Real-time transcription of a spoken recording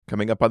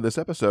Coming up on this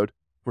episode,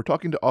 we're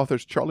talking to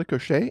authors Charlie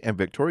Cochet and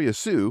Victoria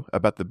Sue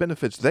about the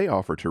benefits they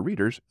offer to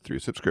readers through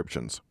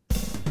subscriptions.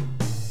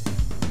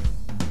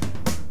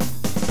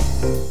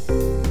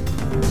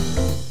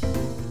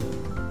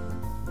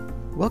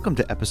 Welcome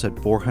to episode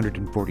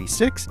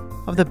 446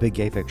 of the Big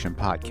Gay Fiction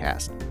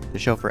Podcast, the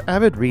show for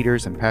avid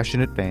readers and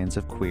passionate fans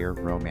of queer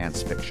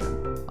romance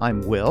fiction.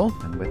 I'm Will,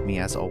 and with me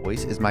as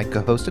always is my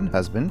co-host and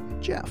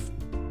husband, Jeff.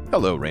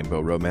 Hello,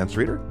 Rainbow Romance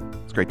Reader.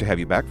 It's great to have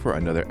you back for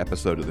another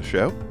episode of the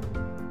show.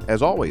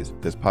 As always,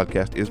 this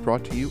podcast is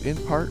brought to you in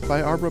part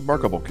by our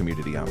remarkable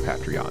community on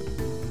Patreon.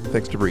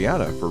 Thanks to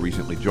Brianna for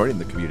recently joining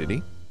the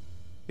community.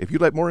 If you'd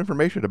like more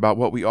information about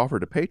what we offer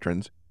to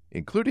patrons,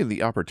 including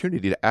the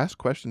opportunity to ask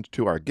questions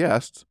to our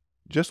guests,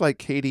 just like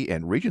Katie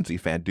and Regency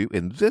Fan do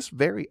in this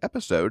very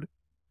episode,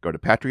 go to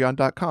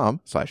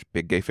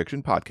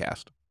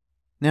patreon.com/biggayfictionpodcast.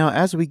 Now,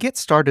 as we get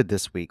started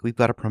this week, we've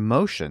got a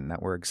promotion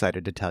that we're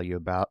excited to tell you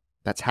about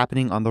that's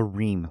happening on the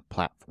Ream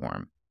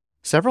platform.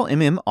 Several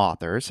MM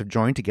authors have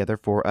joined together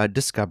for a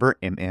Discover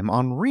MM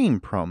on Ream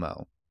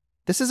promo.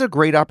 This is a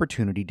great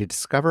opportunity to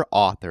discover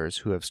authors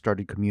who have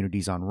started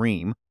communities on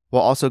Ream,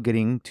 while also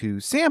getting to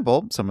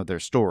sample some of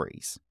their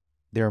stories.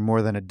 There are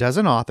more than a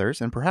dozen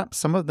authors, and perhaps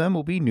some of them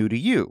will be new to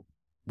you.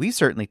 We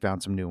certainly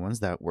found some new ones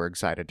that we're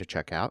excited to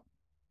check out.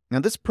 Now,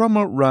 this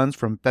promo runs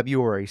from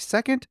February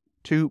 2nd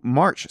to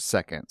March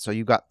 2nd, so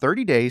you've got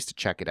 30 days to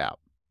check it out.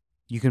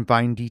 You can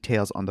find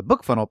details on the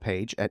book funnel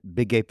page at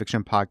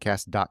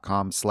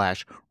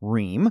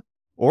biggayfictionpodcast.com/ream,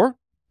 or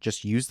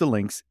just use the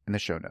links in the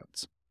show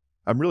notes.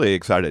 I'm really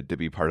excited to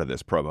be part of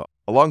this promo,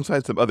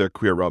 alongside some other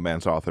queer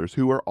romance authors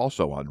who are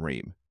also on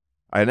Ream.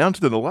 I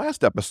announced in the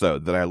last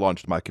episode that I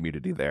launched my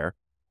community there,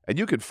 and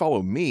you can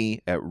follow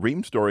me at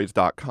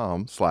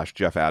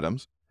reamstories.com/Jeff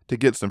Adams to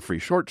get some free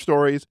short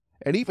stories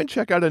and even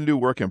check out a new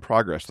work in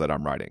progress that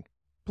I'm writing.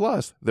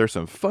 Plus, there's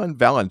some fun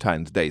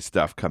Valentine's Day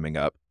stuff coming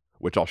up,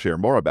 which I'll share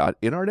more about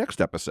in our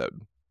next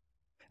episode.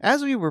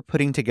 As we were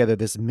putting together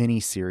this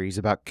mini-series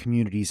about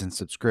communities and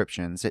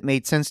subscriptions, it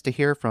made sense to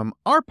hear from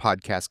our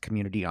podcast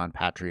community on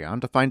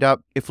Patreon to find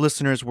out if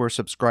listeners were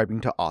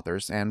subscribing to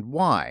authors and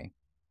why.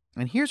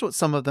 And here's what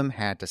some of them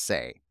had to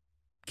say.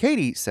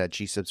 Katie said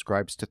she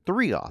subscribes to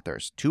 3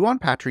 authors, 2 on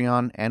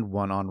Patreon and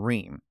 1 on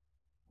Ream.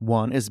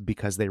 One is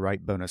because they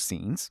write bonus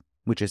scenes,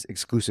 which is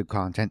exclusive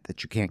content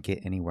that you can't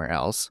get anywhere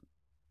else.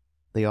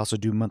 They also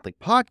do monthly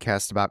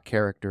podcasts about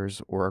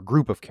characters or a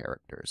group of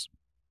characters.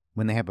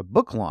 When they have a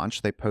book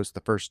launch, they post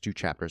the first 2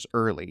 chapters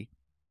early.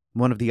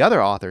 One of the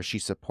other authors she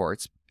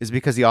supports is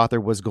because the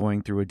author was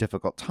going through a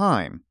difficult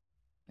time,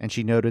 and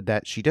she noted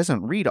that she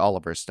doesn't read all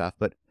of her stuff,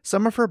 but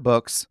some of her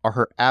books are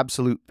her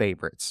absolute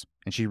favorites,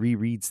 and she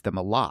rereads them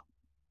a lot.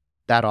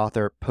 That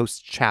author posts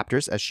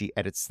chapters as she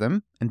edits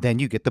them, and then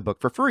you get the book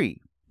for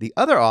free. The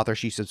other author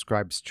she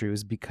subscribes to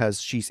is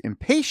because she's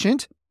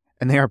impatient,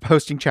 and they are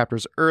posting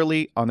chapters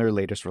early on their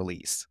latest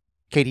release.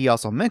 Katie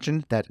also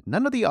mentioned that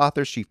none of the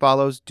authors she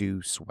follows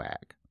do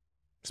swag.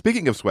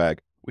 Speaking of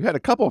swag, we had a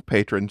couple of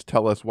patrons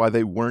tell us why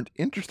they weren't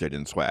interested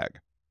in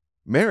swag.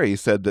 Mary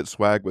said that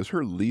swag was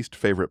her least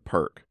favorite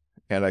perk,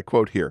 and I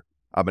quote here,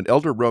 "I'm an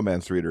elder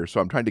romance reader,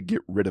 so I'm trying to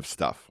get rid of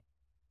stuff."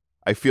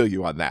 I feel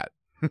you on that.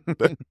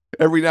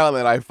 Every now and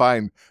then I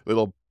find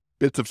little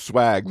bits of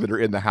swag that are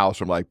in the house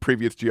from like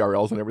previous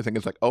GRLs and everything.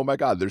 It's like, oh my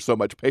God, there's so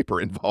much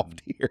paper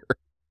involved here.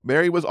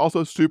 Mary was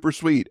also super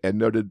sweet and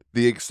noted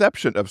the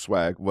exception of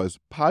swag was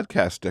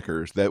podcast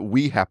stickers that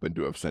we happen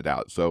to have sent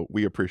out. So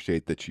we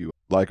appreciate that you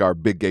like our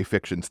Big Gay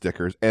Fiction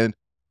stickers. And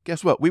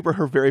guess what? We were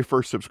her very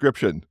first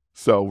subscription.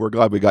 So we're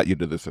glad we got you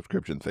to the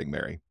subscription thing,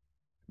 Mary.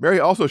 Mary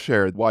also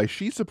shared why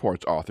she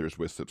supports authors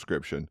with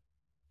subscription.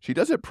 She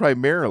does it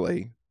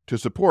primarily to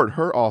support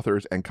her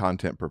authors and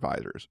content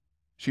providers.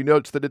 She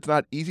notes that it's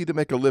not easy to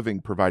make a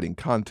living providing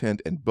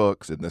content and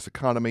books in this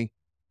economy,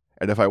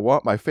 and if I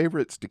want my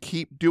favorites to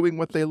keep doing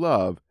what they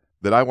love,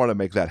 then I want to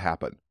make that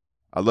happen.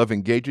 I love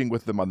engaging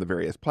with them on the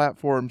various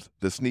platforms,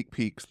 the sneak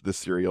peeks, the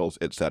serials,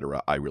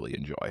 etc. I really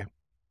enjoy.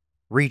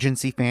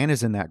 Regency Fan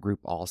is in that group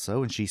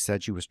also, and she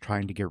said she was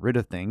trying to get rid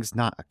of things,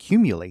 not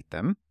accumulate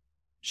them.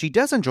 She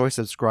does enjoy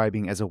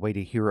subscribing as a way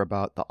to hear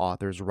about the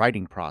author's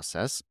writing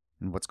process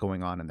and what's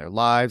going on in their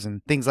lives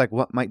and things like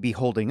what might be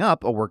holding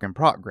up a work in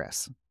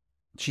progress.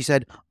 She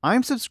said,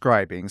 "I'm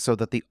subscribing so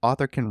that the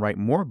author can write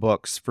more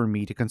books for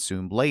me to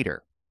consume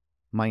later.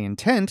 My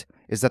intent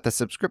is that the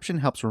subscription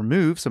helps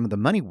remove some of the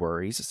money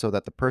worries so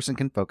that the person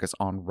can focus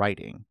on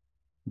writing.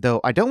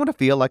 Though I don't want to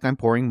feel like I'm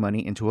pouring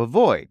money into a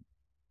void."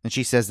 And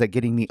she says that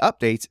getting the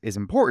updates is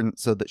important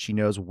so that she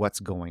knows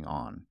what's going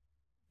on.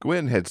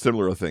 Gwen had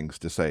similar things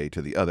to say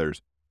to the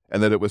others,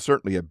 and that it was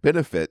certainly a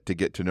benefit to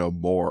get to know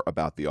more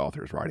about the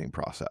author's writing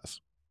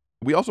process.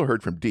 We also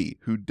heard from Dee,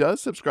 who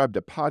does subscribe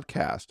to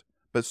podcasts,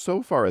 but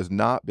so far has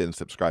not been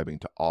subscribing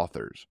to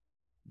authors.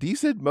 Dee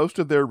said most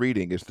of their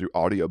reading is through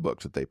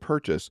audiobooks that they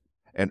purchase,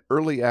 and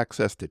early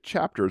access to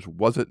chapters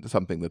wasn't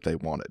something that they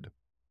wanted.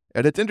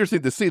 And it's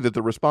interesting to see that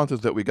the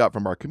responses that we got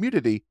from our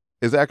community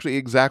is actually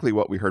exactly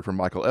what we heard from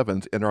Michael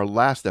Evans in our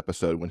last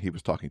episode when he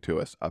was talking to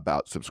us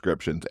about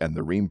subscriptions and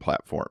the Ream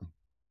platform.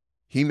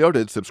 He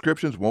noted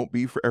subscriptions won't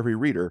be for every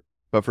reader,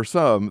 but for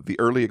some, the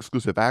early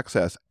exclusive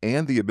access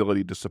and the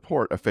ability to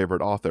support a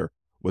favorite author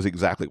was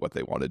exactly what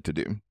they wanted to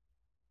do.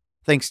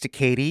 Thanks to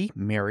Katie,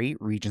 Mary,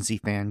 Regency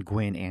fan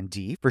Gwen, and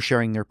Dee for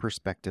sharing their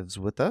perspectives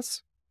with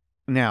us.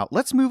 Now,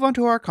 let's move on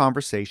to our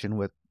conversation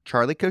with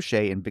Charlie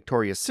Cochet and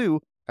Victoria Sue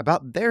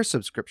about their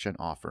subscription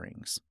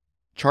offerings.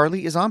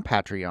 Charlie is on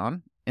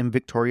Patreon, and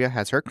Victoria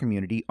has her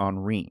community on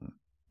Ream.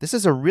 This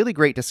is a really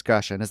great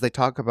discussion as they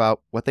talk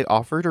about what they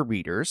offer to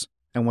readers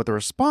and what the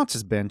response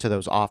has been to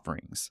those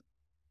offerings.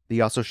 They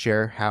also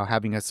share how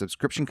having a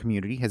subscription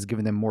community has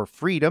given them more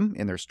freedom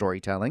in their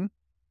storytelling.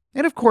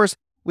 And of course,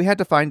 we had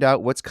to find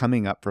out what's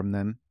coming up from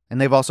them, and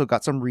they've also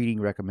got some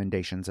reading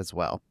recommendations as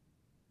well.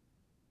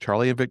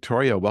 Charlie and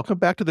Victoria, welcome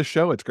back to the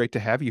show. It's great to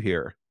have you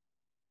here.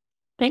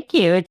 Thank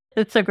you.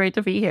 It's so great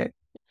to be here.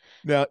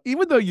 Now,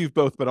 even though you've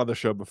both been on the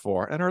show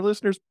before, and our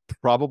listeners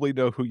probably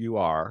know who you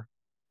are,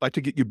 I'd like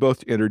to get you both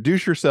to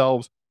introduce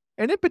yourselves,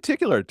 and in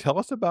particular, tell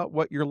us about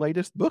what your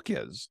latest book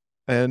is.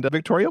 And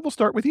Victoria, we'll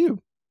start with you.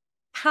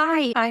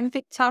 Hi, I'm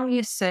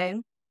Victoria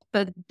Sue.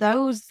 For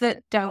those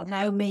that don't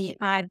know me,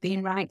 I've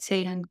been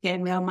writing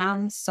game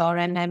romance or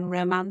NM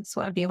romance,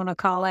 whatever you want to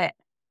call it,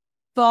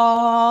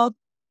 for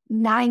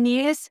 9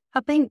 years,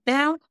 I think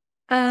now.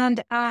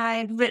 And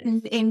I've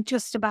written in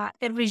just about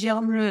every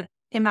genre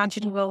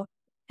imaginable,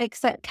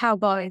 except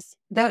cowboys.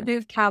 Don't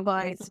do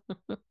cowboys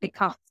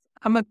because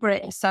I'm a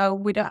Brit, so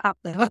we don't have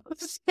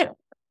those.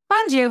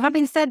 Mind you,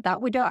 having said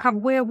that, we don't have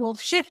werewolf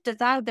shifters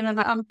either, and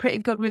I'm pretty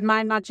good with my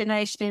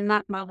imagination in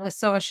that manner,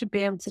 so I should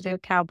be able to do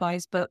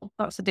cowboys, but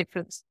that's a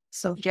different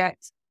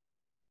subject.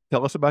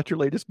 Tell us about your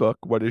latest book.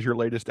 What is your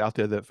latest out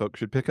there that folks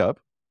should pick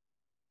up?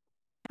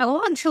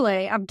 Oh,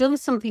 actually, I've done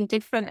something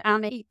different,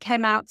 and it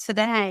came out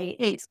today.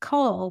 It's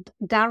called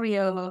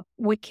Dario,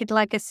 Wicked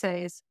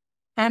Legacies,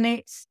 and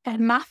it's a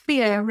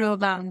mafia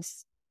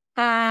romance,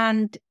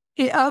 and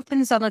it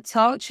opens on a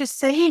torture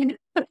scene.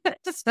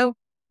 So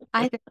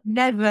I've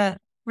never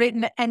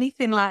written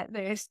anything like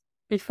this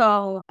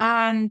before,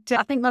 and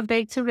I think my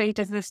beta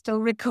readers are still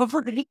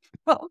recovering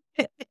from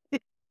it.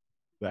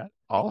 That's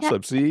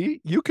awesome. See,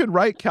 you can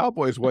write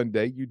cowboys one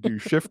day. You do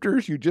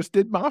shifters. You just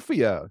did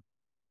mafia.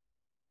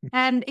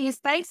 And it's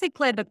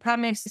basically the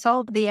premise is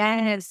all the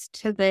heirs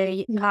to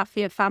the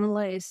mafia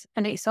families,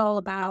 and it's all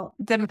about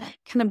them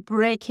kind of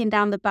breaking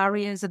down the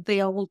barriers of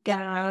the old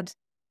guard,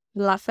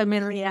 La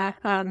Familia,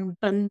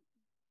 and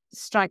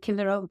striking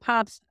their own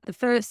paths. The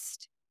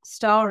first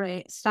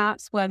story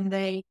starts when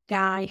the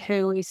guy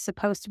who is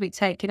supposed to be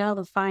taking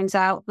over finds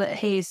out that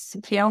his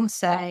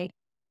fiancée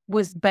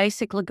was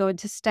basically going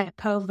to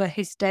step over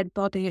his dead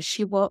body as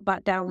she walked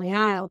back down the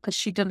aisle because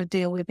she'd done a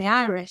deal with the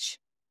Irish.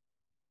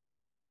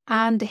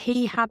 And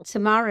he had to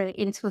marry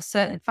into a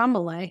certain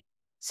family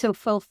to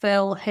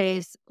fulfill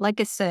his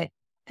legacy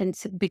and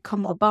to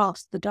become the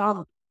boss, the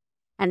Don.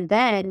 And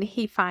then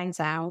he finds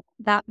out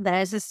that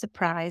there's a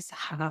surprise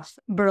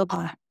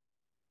half-brother.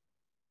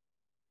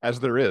 As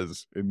there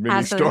is in many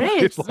As there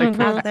stories is, like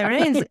that. as there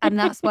is, and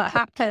that's what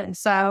happened.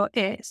 So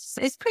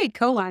it's pretty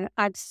cool. I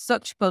had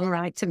such fun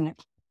writing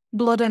it,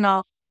 blood and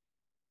all.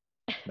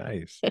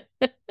 Nice.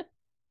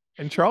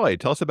 And Charlie,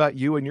 tell us about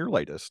you and your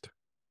latest.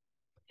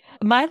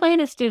 My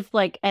latest is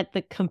like at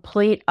the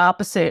complete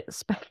opposite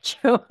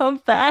spectrum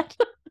of that.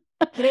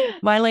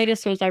 My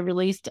latest was I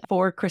released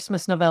 4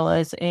 Christmas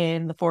novellas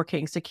in the Four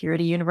Kings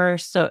Security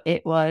universe. So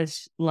it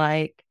was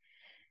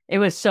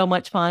so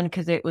much fun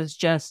because it was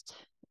just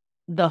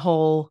the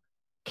whole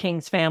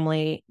King's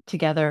family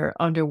together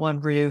under one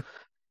roof,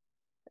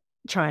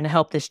 trying to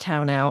help this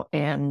town out,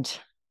 and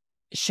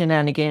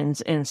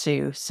shenanigans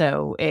ensue.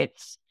 So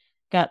it's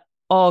got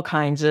all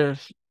kinds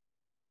of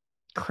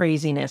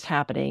craziness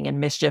happening and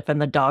mischief,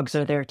 and the dogs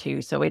are there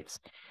too. So it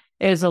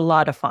was a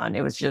lot of fun.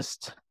 It was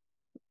just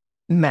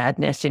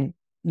madness in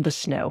the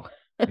snow.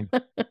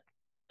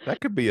 That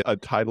could be a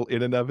title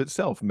in and of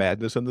itself,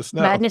 Madness in the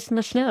Snow. Madness in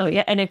the Snow.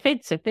 Yeah. And it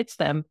fits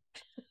them.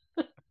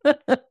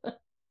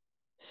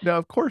 Now,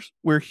 of course,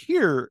 we're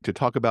here to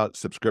talk about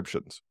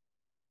subscriptions.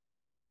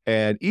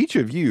 And each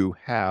of you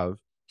have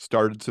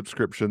started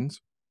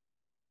subscriptions.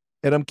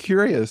 And I'm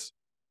curious,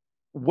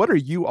 what are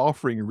you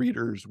offering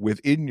readers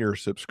within your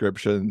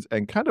subscriptions,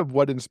 and kind of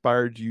what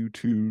inspired you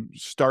to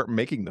start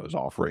making those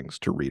offerings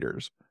to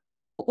readers?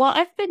 Well,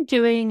 I've been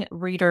doing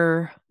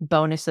reader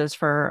bonuses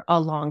for a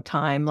long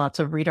time, lots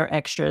of reader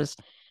extras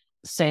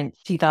since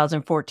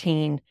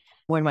 2014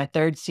 when my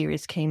 3rd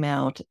series came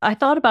out. I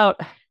thought about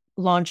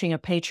launching a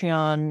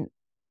Patreon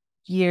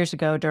years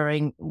ago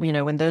during,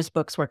 when those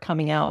books were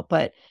coming out,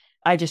 but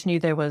I just knew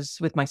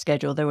with my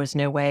schedule, there was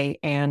no way.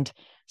 And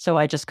so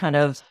I just kind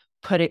of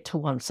put it to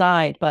one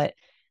side. But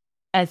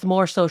as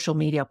more social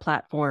media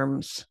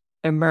platforms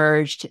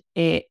emerged,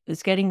 it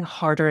is getting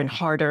harder and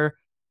harder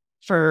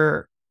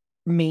for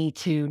me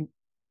to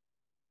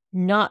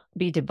not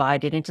be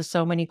divided into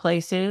so many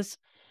places.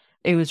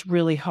 It was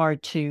really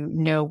hard to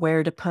know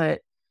where to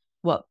put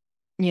what,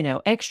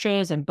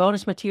 extras and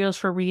bonus materials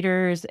for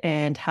readers,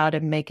 and how to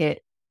make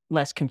it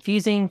less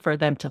confusing for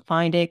them to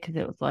find it. Because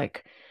it was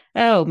like,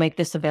 oh, make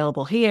this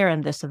available here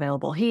and this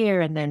available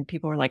here. And then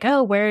people were like,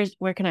 oh, where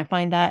can I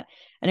find that?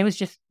 And it was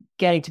just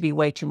getting to be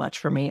way too much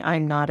for me.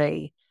 I'm not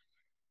a,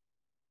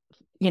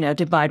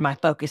 divide my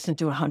focus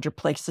into 100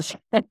 places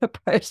kind of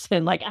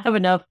person. Like I have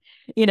enough,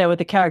 with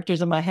the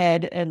characters in my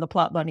head and the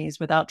plot bunnies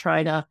without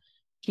trying to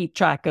keep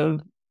track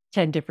of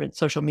 10 different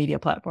social media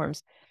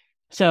platforms.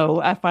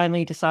 So I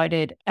finally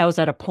decided I was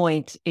at a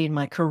point in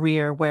my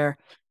career where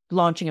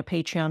launching a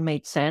Patreon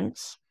made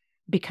sense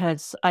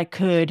because I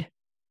could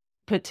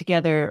put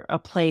together a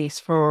place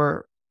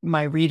for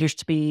my readers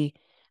to be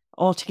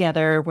all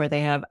together, where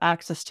they have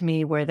access to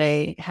me, where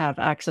they have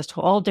access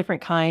to all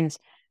different kinds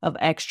of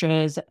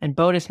extras and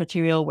bonus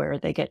material, where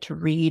they get to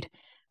read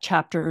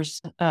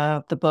chapters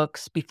of the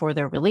books before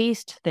they're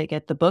released. They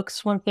get the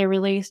books once they're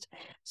released.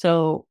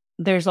 So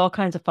there's all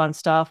kinds of fun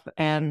stuff,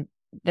 and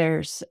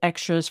there's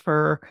extras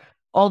for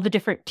all the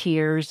different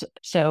tiers.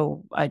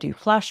 So I do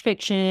flash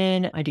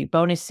fiction, I do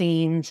bonus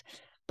scenes,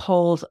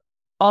 polls,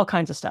 all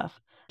kinds of stuff.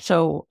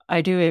 So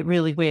I do it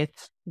really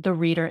with the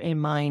reader in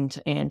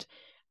mind and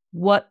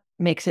what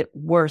makes it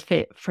worth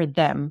it for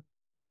them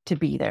to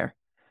be there.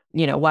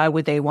 Why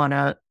would they want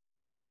to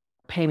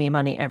pay me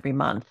money every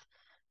month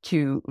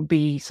to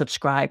be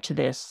subscribed to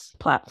this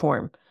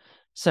platform?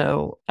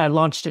 So I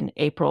launched in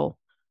April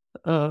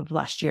of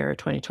last year,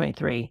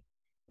 2023.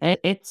 And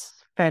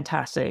it's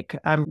fantastic.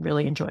 I'm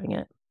really enjoying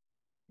it.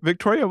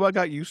 Victoria, what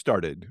got you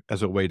started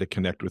as a way to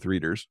connect with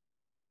readers?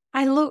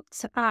 I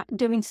looked at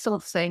doing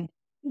something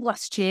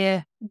last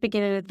year,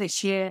 beginning of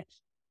this year,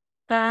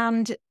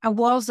 and I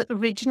was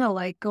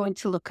originally going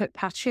to look at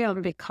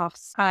Patreon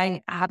because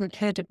I hadn't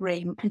heard of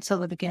Ream until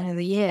the beginning of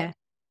the year.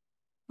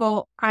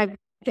 But I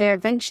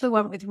eventually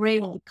went with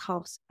Ream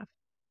because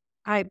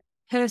I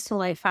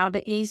personally found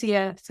it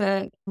easier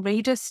for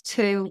readers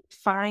to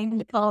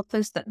find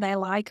authors that they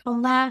like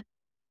on there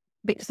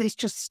because it's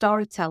just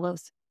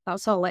storytellers.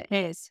 That's all it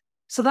is.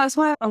 So that's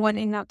why I went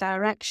in that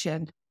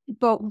direction.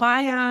 But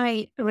why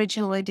I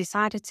originally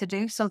decided to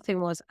do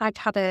something was I'd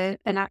had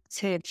an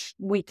active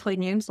weekly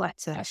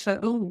newsletter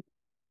for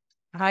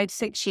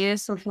 5-6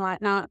 years, something like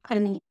that.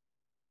 And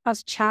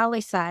as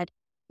Charlie said,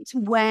 it's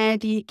where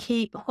do you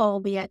keep all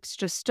the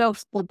extra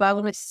stuff, the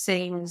bonus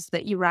scenes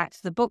that you write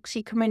for the books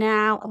you're coming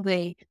out,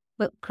 the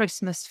little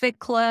Christmas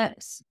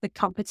ficklets, the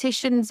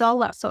competitions, all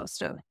that sort of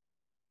stuff.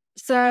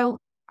 So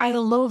I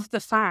love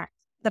the fact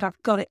that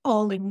I've got it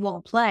all in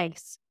one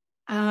place.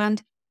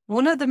 And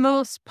one of the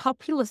most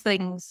popular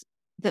things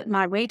that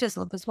my readers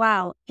love as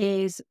well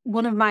is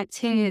one of my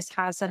tiers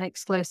has an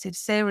exclusive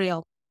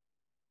serial.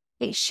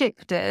 It's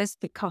Shifters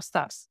because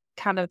that's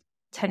kind of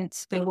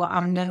tends to be what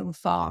I'm known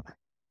for.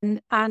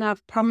 And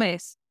I've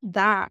promised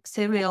that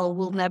serial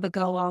will never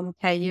go on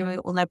KU.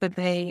 It will never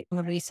be on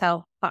a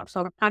resale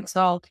platform at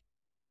all,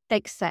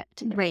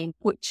 except Ream,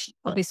 which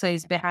obviously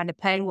is behind a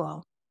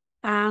paywall.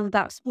 And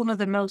that's one of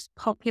the most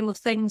popular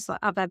things that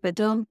I've ever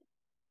done.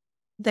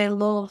 They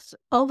love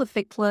all the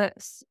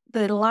ficklets.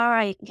 They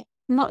like,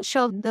 I'm not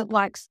sure that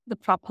likes the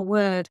proper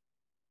word.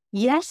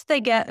 Yes,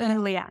 they get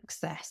early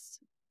access,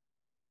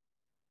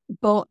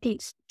 but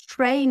it's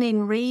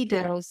training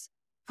readers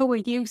who are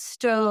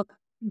used to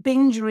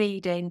binge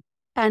reading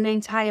an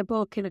entire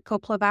book in a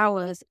couple of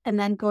hours and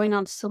then going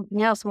on to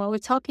something else. Well, we're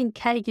talking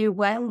KU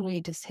well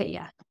readers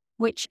here,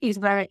 which is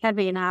very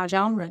heavy in our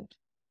genre,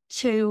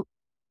 to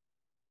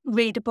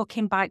read a book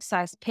in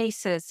bite-sized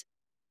pieces.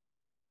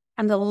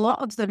 And a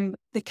lot of them,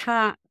 they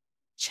can't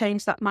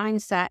change that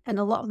mindset. And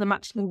a lot of them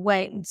actually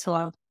wait until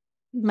I've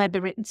maybe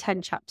written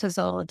 10 chapters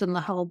or done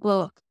the whole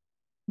book.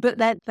 But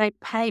they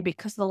pay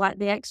because they like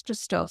the extra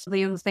stuff,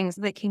 the other things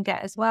they can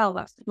get as well.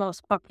 That's the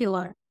most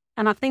popular.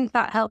 And I think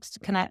that helps to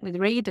connect with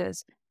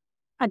readers.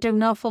 I do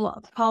an awful lot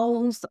of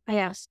polls. I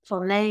ask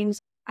for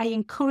names. I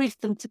encourage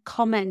them to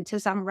comment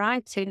as I'm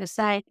writing and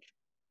say,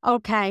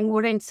 okay,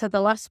 we're into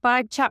the last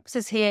 5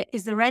 chapters here.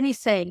 Is there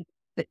anything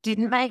that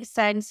didn't make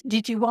sense?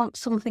 Did you want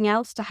something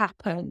else to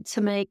happen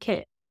to make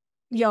it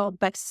your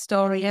best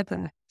story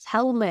ever?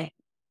 Tell me.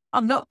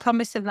 I'm not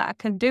promising that I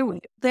can do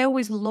it. They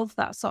always love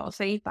that sort of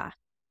feedback.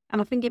 And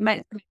I think it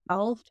makes them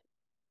involved.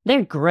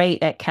 They're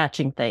great at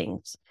catching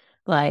things.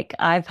 Like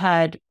I've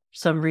had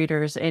some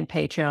readers in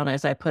Patreon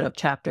as I put up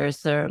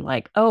chapters, they're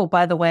like, oh,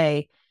 by the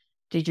way,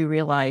 did you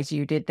realize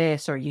you did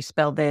this or you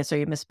spelled this or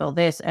you misspelled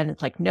this? And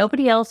it's like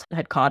nobody else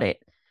had caught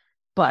it,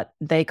 but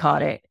they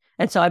caught it.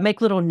 And so I make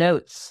little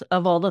notes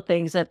of all the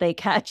things that they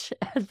catch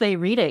as they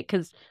read it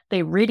because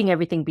they're reading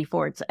everything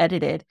before it's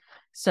edited.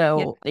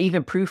 So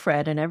even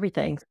proofread and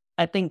everything.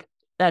 I think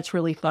that's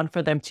really fun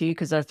for them too,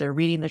 because as they're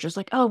reading, they're just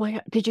like, oh my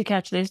God, did you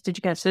catch this? Did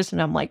you catch this?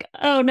 And I'm like,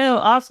 oh no,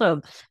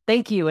 awesome.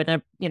 Thank you. And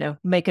I,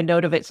 make a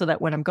note of it so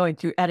that when I'm going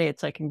through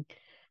edits, I can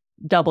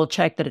double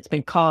check that it's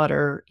been caught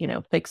or,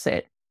 fix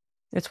it.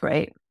 It's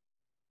great.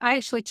 I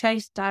actually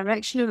changed the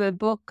direction of a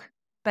book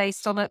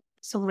based on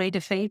some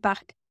reader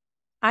feedback.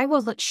 I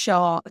wasn't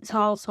sure at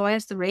all, so I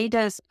asked the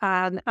readers,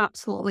 and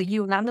absolutely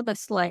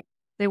unanimously,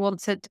 they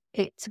wanted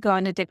it to go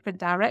in a different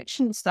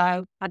direction.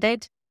 So I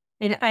did.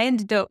 And I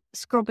ended up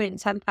scrubbing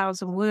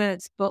 10,000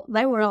 words, but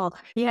they were all,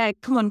 yeah,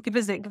 come on, give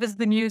us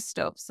the new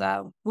stuff.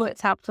 So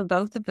worked out for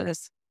both of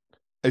us.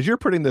 As you're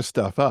putting this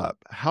stuff up,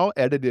 how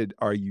edited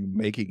are you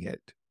making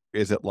it?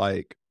 Is it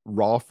like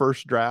raw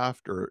first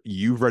draft, or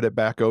you've read it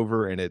back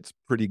over and it's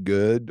pretty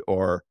good?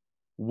 Or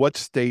what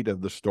state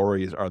of the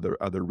stories are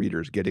the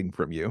readers getting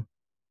from you?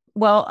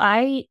 Well,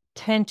 I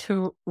tend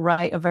to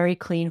write a very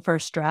clean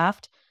first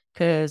draft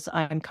because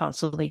I'm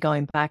constantly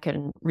going back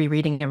and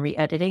rereading and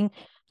re-editing.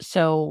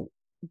 So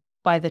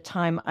by the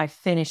time I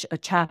finish a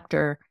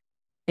chapter,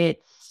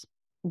 it's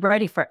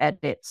ready for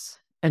edits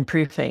and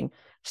proofing.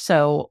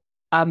 So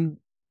I'm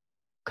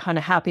kind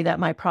of happy that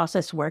my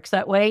process works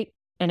that way.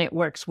 And it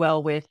works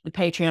well with the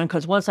Patreon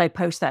because once I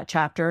post that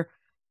chapter,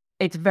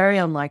 it's very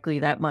unlikely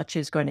that much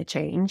is going to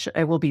change.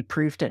 It will be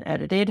proofed and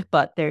edited,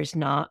 but there's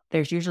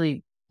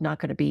usually not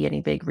going to be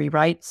any big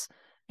rewrites.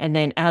 And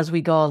then as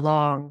we go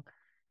along,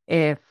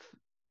 if,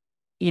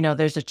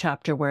 there's a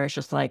chapter where it's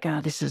just like,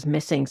 this is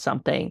missing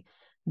something,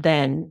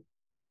 then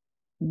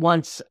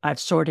once I've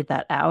sorted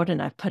that out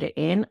and I've put it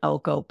in, I'll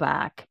go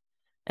back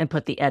and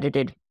put the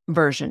edited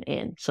version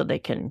in so they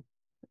can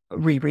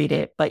reread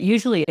it. But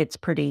usually it's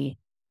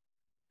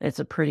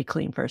a pretty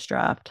clean first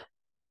draft.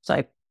 So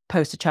I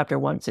post a chapter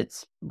once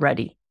it's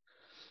ready.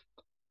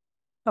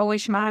 I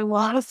wish mine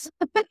was.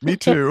 Me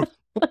too.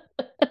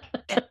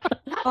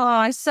 Oh,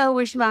 I so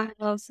wish mine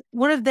was.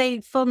 One of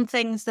the fun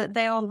things that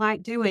they all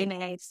like doing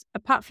is,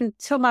 apart from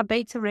some of my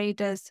beta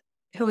readers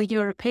who are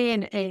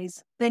European,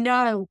 is they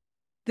know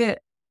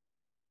that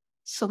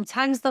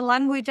sometimes the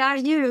language I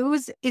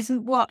use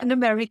isn't what an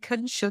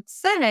American should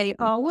say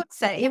or would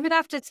say. Even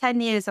after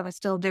 10 years, I'm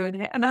still doing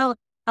it. And I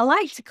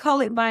like to call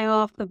it my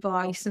author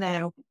voice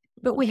now.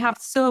 But we have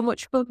so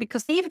much fun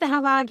because they even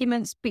have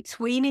arguments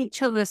between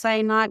each other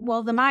saying like,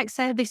 well, they might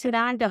say this in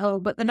Idaho,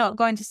 but they're not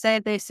going to say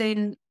this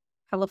in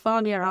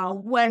California or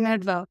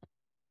wherever.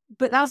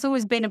 But that's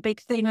always been a big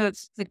thing of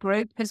the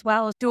group as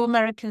well. Do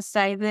Americans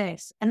say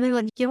this? And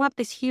then you'll have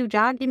this huge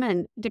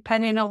argument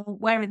depending on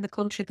where in the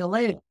country they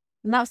live.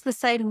 And that's the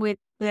same with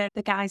the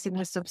guys in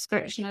the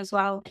subscription as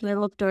well. They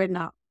love doing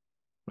that.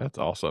 That's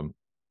awesome.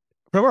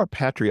 From our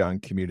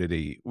Patreon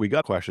community, we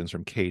got questions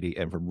from Katie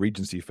and from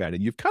Regency Fan,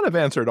 and you've kind of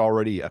answered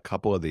already a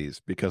couple of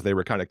these because they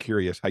were kind of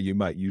curious how you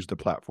might use the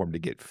platform to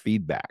get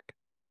feedback.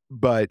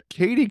 But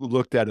Katie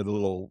looked at it a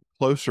little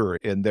closer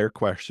in their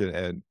question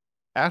and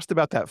asked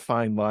about that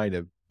fine line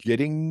of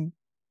getting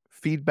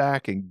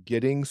feedback and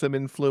getting some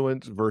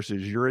influence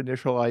versus your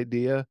initial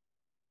idea.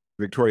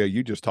 Victoria,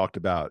 you just talked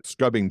about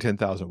scrubbing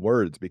 10,000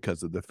 words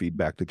because of the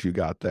feedback that you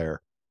got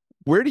there.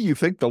 Where do you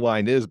think the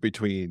line is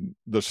between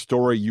the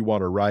story you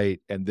want to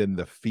write and then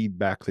the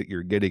feedback that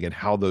you're getting and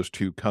how those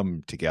two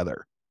come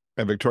together?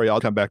 And Victoria,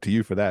 I'll come back to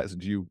you for that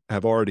since you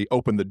have already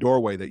opened the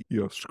doorway that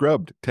you have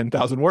scrubbed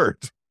 10,000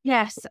 words.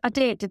 Yes, I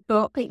did,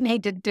 but it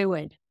needed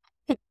doing.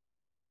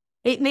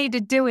 It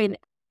needed doing.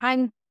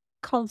 I'm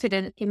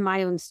confident in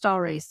my own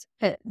stories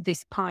at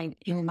this point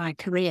in my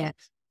career.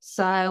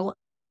 So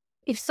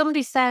if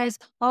somebody says,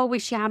 oh,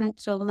 wish you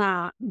hadn't done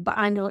that, but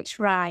I know it's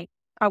right,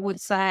 I would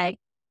say,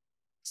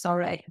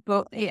 sorry,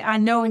 but I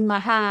know in my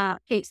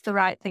heart it's the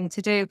right thing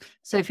to do.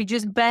 So if you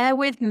just bear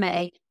with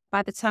me,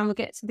 by the time we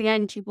get to the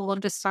end, you will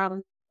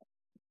understand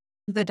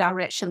the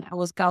direction I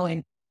was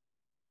going.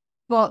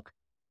 But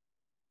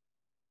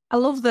I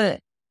love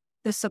that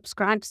the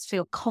subscribers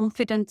feel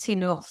confident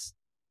enough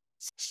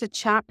to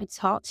chat and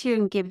talk to you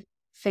and give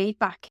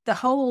feedback. The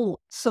whole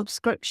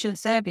subscription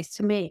service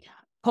to me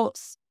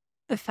puts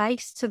a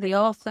face to the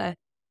author.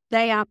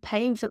 They are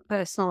paying for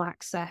personal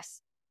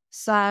access.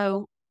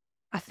 So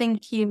I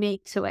think you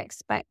need to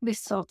expect this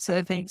sort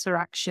of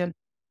interaction.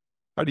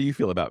 How do you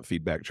feel about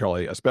feedback,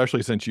 Charlie,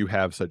 especially since you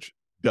have such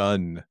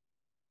done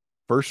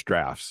first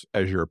drafts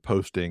as you're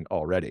posting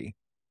already?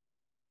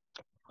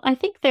 I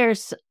think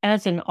there's,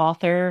 as an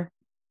author,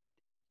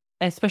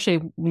 especially,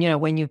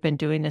 when you've been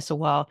doing this a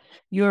while,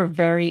 you're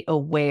very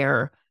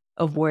aware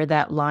of where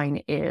that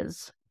line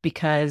is,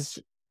 because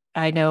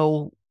I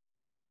know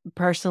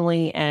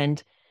personally,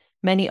 and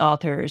many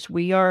authors,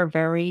 we are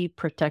very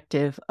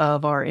protective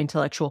of our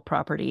intellectual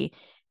property,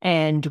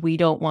 and we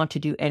don't want to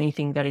do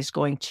anything that is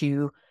going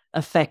to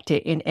affect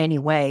it in any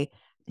way.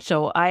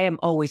 So I am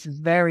always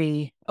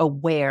very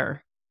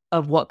aware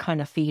of what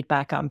kind of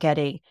feedback I'm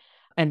getting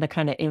and the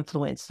kind of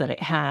influence that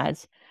it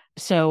has.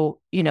 So,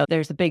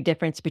 there's a big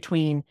difference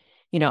between,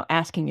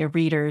 asking your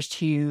readers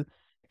to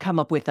come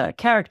up with a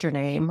character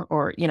name,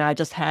 or, I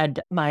just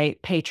had my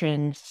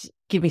patrons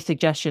give me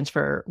suggestions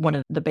for one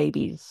of the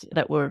babies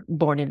that were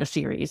born in the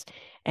series.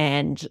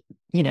 And,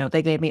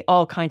 they gave me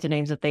all kinds of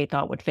names that they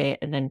thought would fit.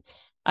 And then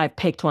I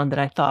picked one that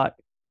I thought,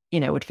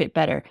 would fit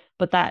better.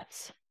 But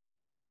that's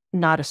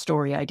not a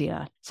story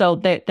idea. So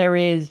there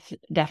is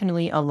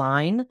definitely a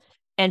line.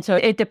 And so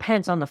it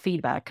depends on the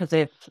feedback. Because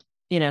if,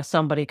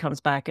 somebody comes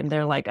back and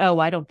they're like, oh,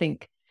 I don't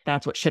think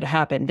that's what should have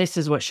happened. This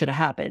is what should have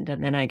happened.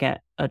 And then I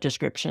get a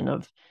description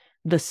of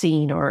the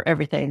scene or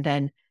everything,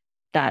 then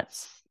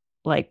that's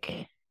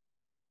like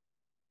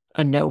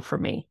a no for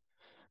me.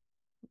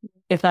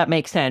 if that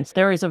makes sense.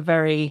 There is a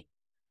very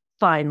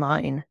fine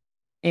line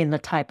in the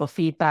type of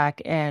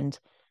feedback and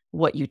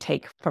what you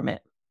take from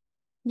it.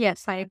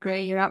 Yes, I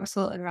agree. You're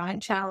absolutely right,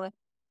 Charlie.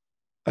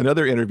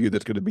 Another interview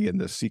that's going to be in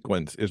this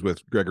sequence is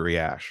with Gregory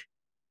Ash.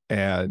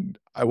 And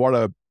I want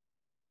to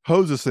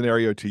pose a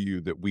scenario to you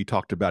that we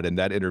talked about in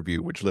that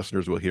interview, which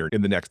listeners will hear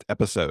in the next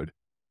episode,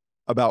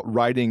 about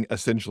writing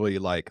essentially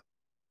like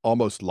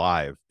almost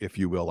live, if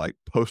you will, like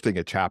posting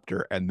a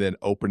chapter and then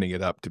opening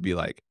it up to be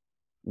like,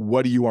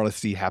 what do you want to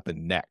see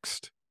happen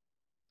next?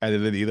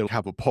 And then either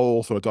have a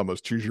poll, so it's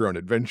almost choose your own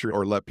adventure,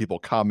 or let people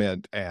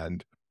comment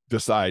and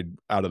decide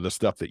out of the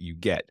stuff that you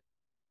get.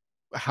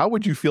 How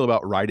would you feel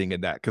about writing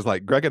in that? Because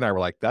like Greg and I were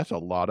like, that's a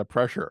lot of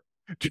pressure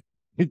to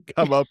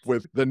come up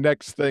with the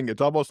next thing.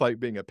 It's almost like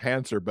being a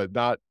pantser, but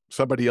not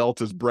somebody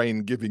else's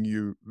brain giving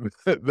you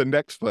the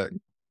next thing.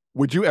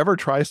 Would you ever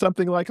try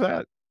something like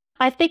that?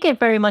 I think it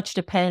very much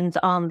depends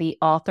on the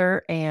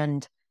author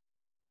and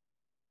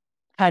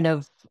kind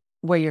of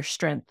where your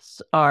strengths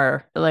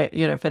are, like,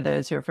 for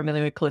those who are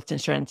familiar with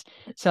Clifton's strengths.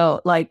 So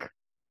like,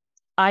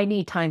 I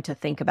need time to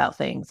think about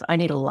things. I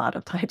need a lot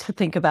of time to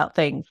think about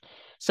things.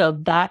 So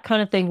that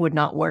kind of thing would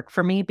not work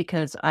for me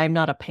because I'm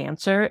not a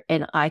pantser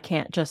and I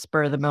can't just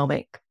spur the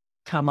moment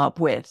come up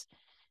with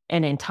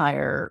an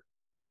entire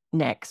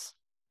next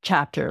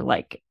chapter.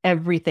 Like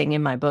everything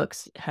in my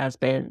books has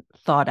been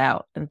thought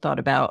out and thought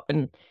about.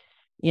 And,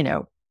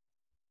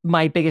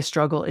 my biggest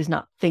struggle is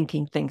not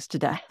thinking things to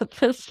death.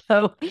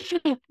 So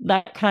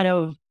that kind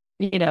of,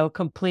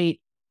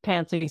 complete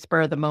pantsing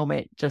spur of the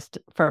moment, just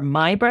for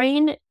my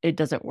brain, it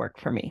doesn't work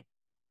for me.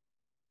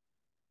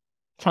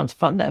 Sounds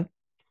fun though.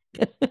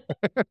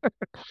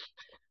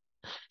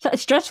 So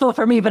it's stressful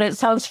for me, but it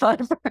sounds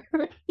fun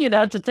for,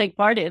 to take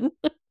part in.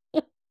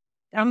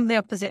 I'm the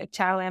opposite of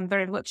Charlie. I'm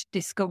very much a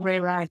discovery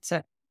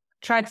writer.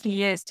 Tried for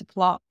years to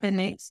plot and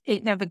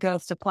it never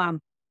goes to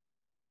plan.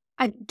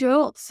 I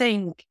don't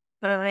think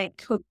that I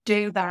could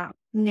do that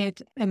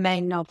with a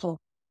main novel.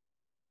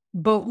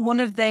 But one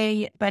of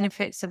the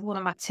benefits of one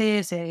of my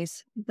tiers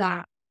is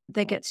that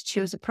they get to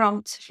choose a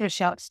prompt for a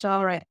short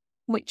story,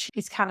 which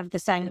is kind of the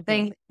same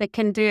thing. They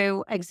can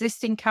do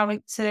existing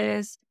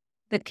characters.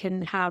 They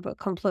can have a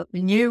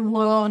completely new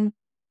one.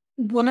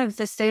 One of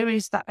the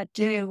series that I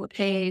do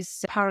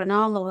is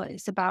paranormal.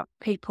 It's about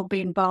people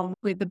being born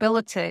with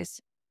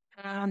abilities.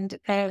 And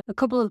a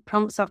couple of the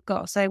prompts I've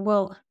got say,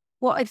 well,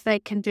 what if they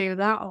can do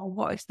that? Or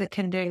what if they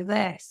can do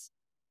this?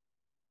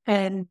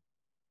 And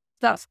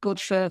that's good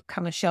for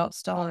kind of short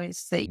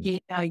stories that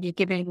you're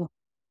giving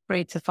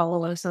free to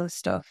followers and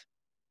stuff.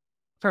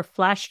 For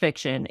flash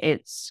fiction,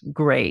 it's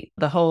great.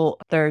 The whole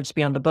Thirds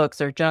Beyond the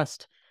Books are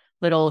just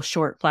little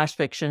short flash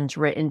fictions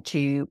written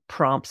to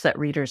prompts that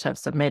readers have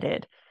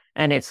submitted.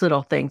 And it's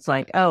little things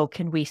like, oh,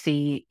 can we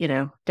see,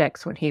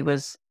 Dex when he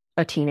was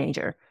a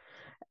teenager?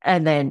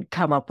 And then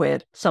come up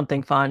with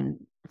something fun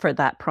for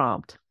that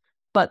prompt.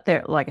 But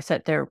they're, like I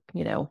said, they're,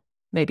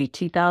 maybe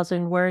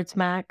 2,000 words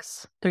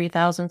max,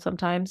 3,000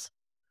 sometimes.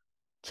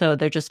 So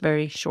they're just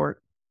very short,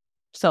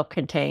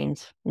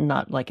 self-contained,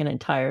 not like an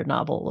entire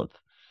novel of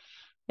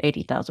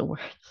 80,000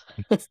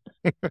 words.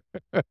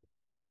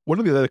 One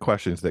of the other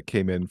questions that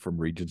came in from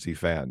Regency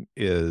fan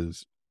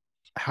is,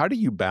 how do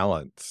you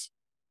balance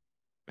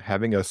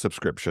having a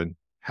subscription,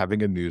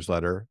 having a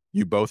newsletter?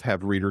 You both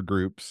have reader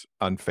groups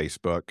on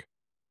Facebook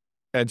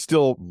and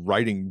still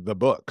writing the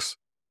books.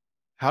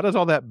 How does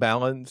all that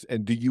balance?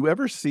 And do you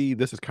ever see,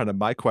 this is kind of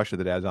my question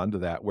that adds on to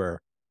that,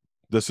 where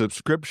the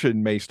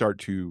subscription may start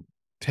to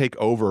take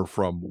over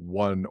from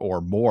one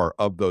or more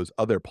of those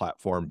other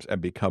platforms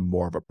and become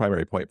more of a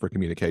primary point for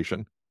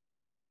communication?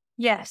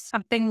 Yes,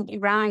 I think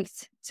you're right,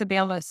 to be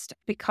honest,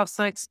 because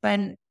I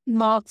spent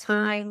more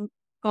time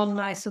on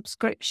my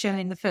subscription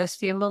in the first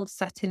few months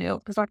setting it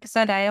up. Because like I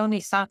said, I only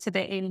started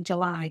it in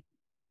July.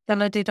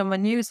 Then I did on my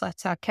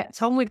newsletter. I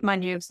kept on with my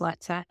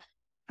newsletter.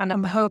 And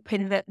I'm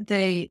hoping that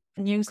the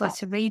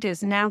newsletter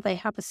readers, now they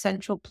have a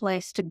central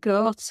place to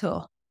go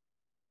to.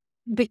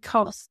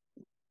 Because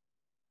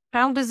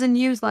how does a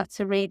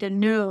newsletter reader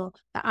know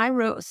that I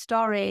wrote a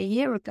story a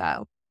year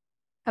ago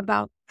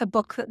about a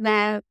book that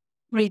they're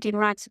reading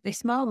right at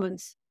this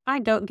moment? I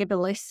don't give a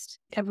list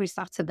every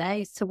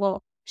Saturday as to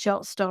what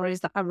short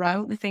stories that I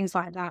wrote and things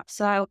like that.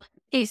 So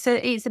it's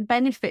a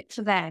benefit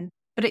to them,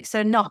 but it's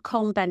a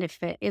knock-on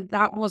benefit.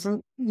 That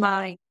wasn't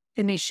my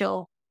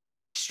initial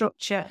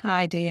structure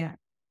idea.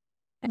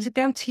 And to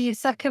go to your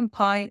second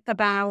point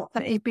about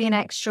it being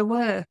extra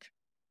work,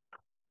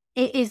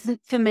 it isn't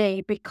for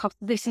me because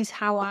this is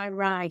how I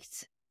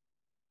write.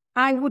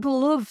 I would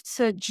love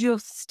to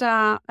just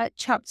start at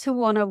chapter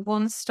 1 of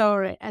one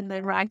story and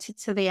then write it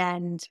to the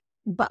end,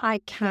 but I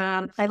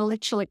can't. I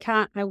literally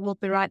can't. I will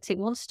be writing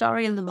one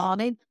story in the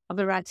morning, I'll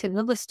be writing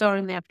another story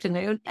in the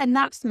afternoon, and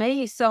that's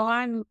me. So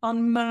I'm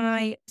on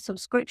my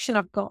subscription,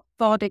 I've got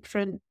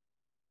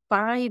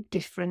 5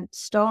 different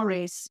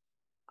stories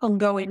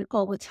ongoing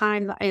all the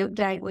time that I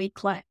update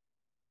weekly.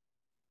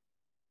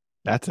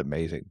 That's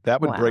amazing.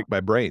 That would break my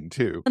brain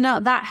too.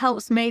 No, that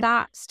helps me.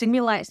 That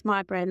stimulates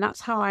my brain.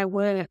 That's how I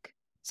work.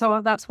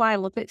 So that's why I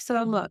love it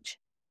so much.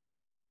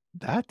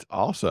 That's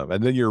awesome.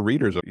 And then your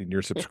readers and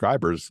your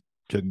subscribers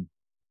can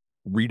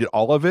read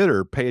all of it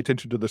or pay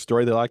attention to the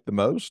story they like the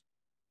most?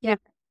 Yeah.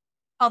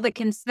 Or they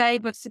can stay,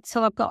 but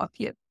till I've got a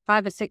few,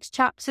 5 or 6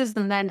 chapters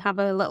and then have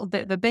a little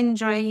bit of a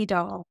binge read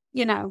or,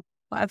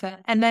 whatever.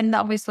 And then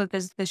obviously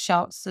there's the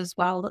shorts as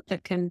well that they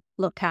can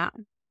look at.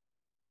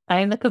 I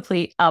am the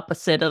complete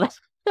opposite of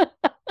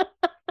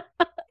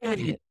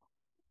that.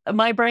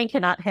 My brain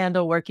cannot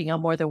handle working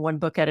on more than one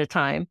book at a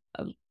time.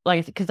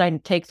 Like, because I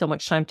take so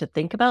much time to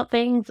think about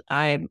things,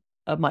 I'm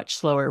a much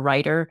slower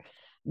writer,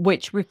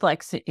 which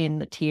reflects in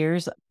the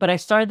tiers. But I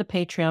started the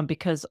Patreon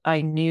because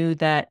I knew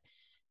that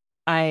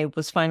I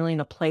was finally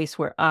in a place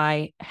where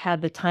I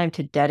had the time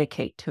to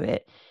dedicate to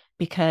it.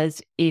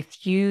 Because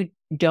if you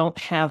don't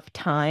have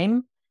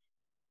time,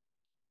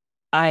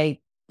 I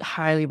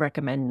highly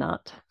recommend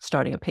not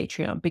starting a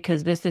Patreon,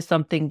 because this is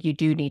something you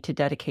do need to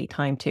dedicate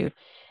time to.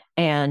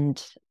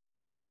 And,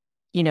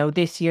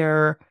 this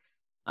year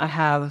I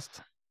have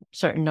a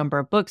certain number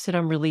of books that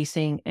I'm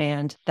releasing,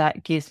 and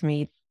that gives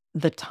me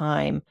the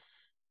time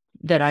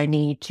that I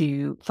need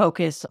to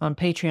focus on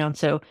Patreon.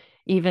 So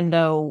even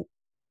though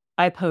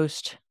I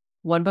post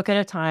one book at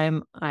a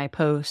time, I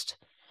post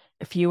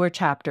fewer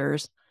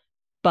chapters,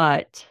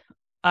 but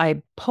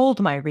I polled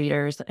my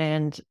readers,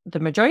 and the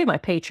majority of my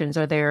patrons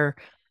are there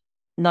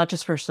not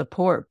just for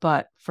support,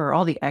 but for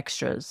all the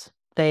extras.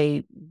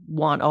 They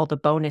want all the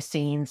bonus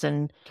scenes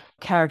and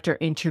character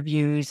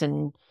interviews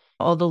and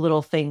all the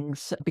little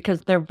things,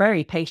 because they're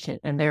very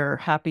patient and they're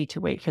happy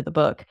to wait for the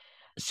book.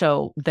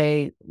 So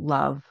they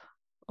love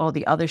all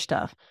the other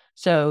stuff.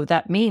 So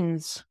that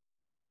means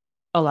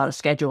a lot of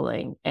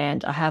scheduling,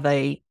 and I have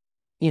a,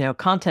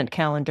 content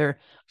calendar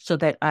so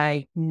that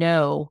I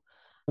know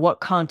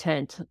what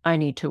content I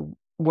need to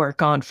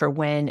work on for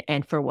when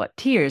and for what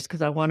tiers,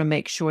 because I want to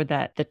make sure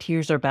that the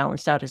tiers are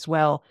balanced out as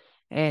well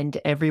and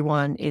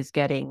everyone is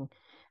getting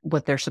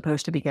what they're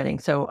supposed to be getting.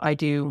 So I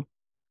do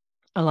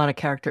a lot of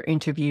character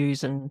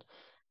interviews and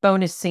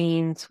bonus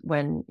scenes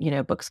when,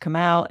 books come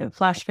out, and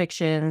flash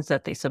fictions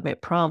that they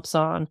submit prompts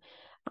on.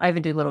 I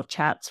even do little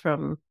chats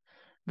from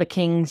the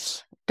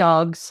king's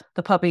dogs,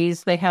 the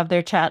puppies. They have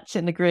their chats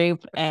in the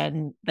group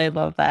and they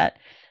love that.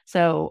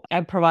 So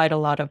I provide a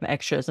lot of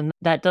extras, and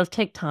that does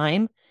take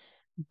time,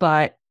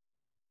 but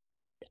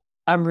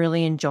I'm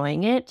really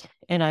enjoying it.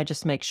 And I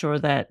just make sure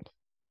that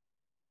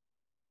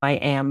I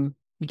am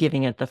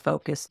giving it the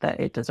focus that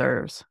it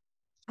deserves.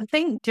 I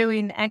think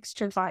doing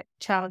extras like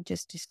Charlie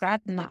just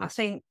described, and that, I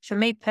think for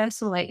me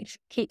personally, it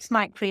keeps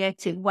my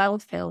creative well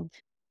filled.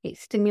 It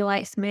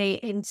stimulates me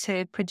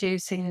into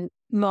producing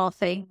more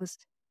things.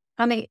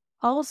 And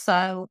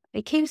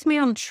it keeps me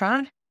on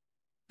track.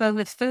 For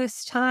the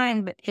first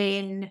time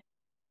in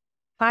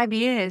 5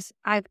 years,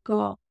 I've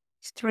got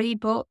 3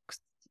 books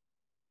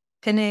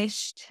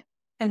finished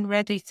and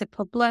ready to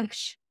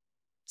publish,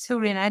 2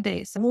 are in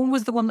edits. One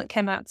was the one that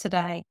came out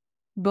today,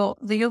 but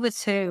the other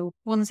 2,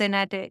 one's in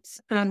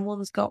edits and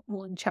one's got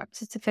 1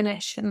 chapter to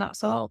finish, and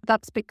that's all.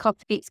 That's because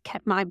it's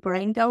kept my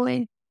brain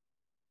going.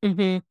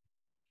 Mm-hmm.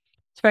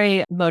 It's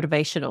very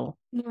motivational.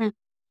 Yeah.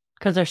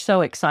 Because they're so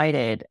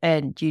excited,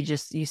 and you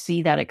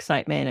see that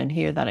excitement and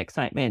hear that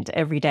excitement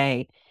every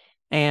day.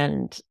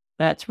 And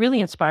that's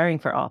really inspiring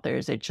for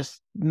authors. It just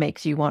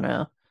makes you want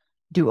to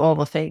do all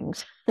the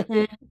things.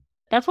 Yeah.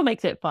 That's what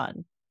makes it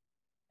fun.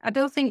 I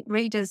don't think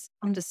readers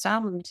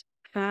understand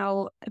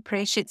how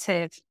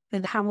appreciative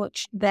and how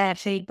much their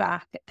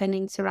feedback and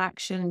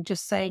interaction,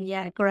 just saying,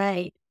 yeah,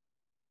 great,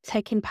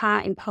 taking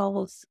part in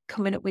polls,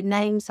 coming up with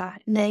name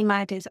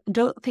ideas. I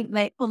don't think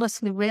they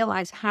honestly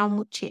realise how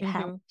much it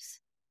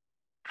helps,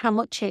 how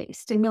much it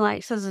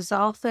stimulates us as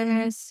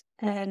authors,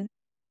 and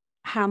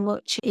how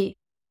much it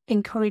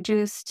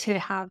encourages to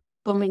have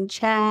bum in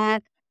chair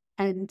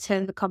and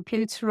turn the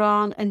computer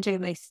on and do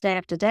this day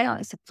after day.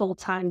 Like it's a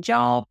full-time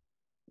job.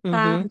 Mm-hmm.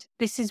 And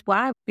this is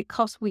why,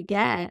 because we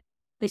get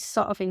this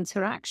sort of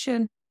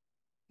interaction.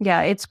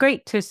 Yeah, it's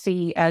great to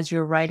see as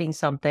you're writing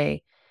something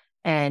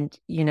and,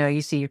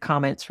 you see your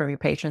comments from your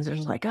patrons. They're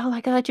just like, oh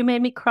my God, you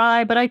made me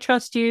cry, but I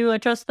trust you. I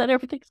trust that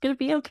everything's going to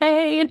be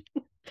okay. And,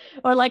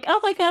 or like, oh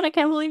my God, I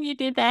can't believe you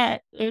did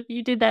that.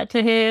 You did that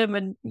to him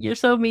and you're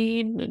so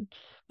mean.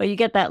 But you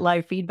get that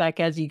live feedback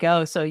as you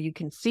go. So you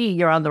can see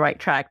you're on the right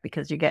track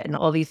because you're getting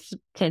all these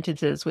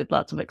sentences with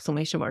lots of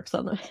exclamation marks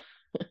on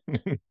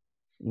them.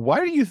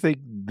 Why do you think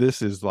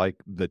this is like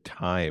the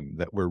time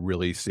that we're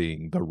really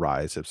seeing the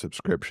rise of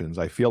subscriptions?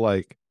 I feel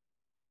like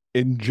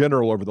in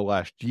general over the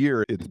last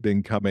year, it's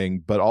been coming,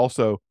 but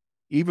also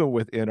even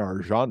within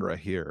our genre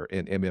here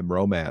in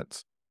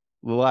romance,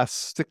 the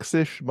last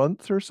 6-ish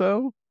months or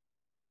so,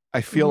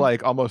 I feel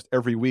like almost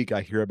every week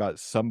I hear about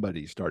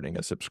somebody starting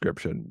a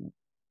subscription.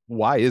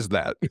 Why is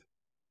that?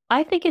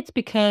 I think it's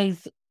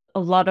because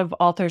a lot of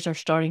authors are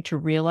starting to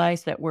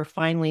realize that we're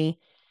finally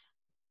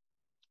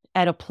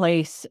at a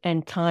place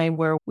and time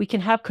where we can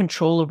have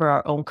control over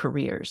our own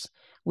careers.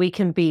 We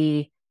can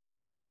be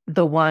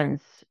the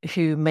ones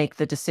who make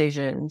the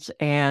decisions,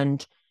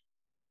 and,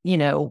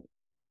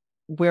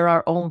 we're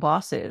our own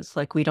bosses.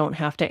 Like, we don't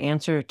have to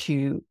answer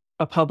to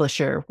a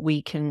publisher.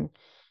 We can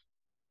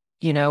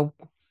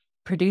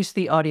produce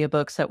the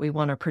audiobooks that we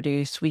want to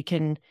produce. We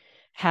can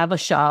have a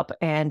shop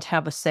and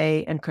have a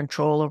say and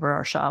control over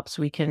our shops.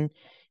 We can,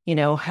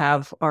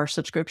 have our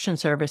subscription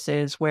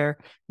services where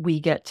we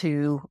get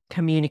to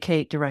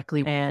communicate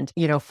directly and,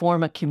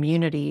 form a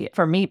community.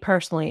 For me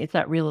personally, it's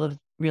that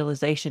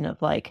realization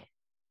of like,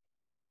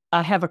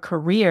 I have a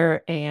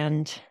career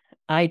and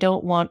I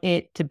don't want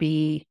it to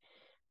be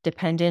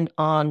dependent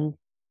on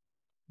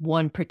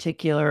one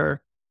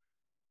particular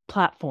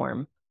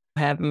platform.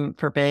 Heaven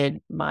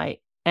forbid my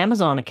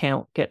Amazon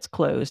account gets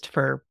closed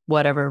for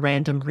whatever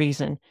random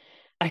reason.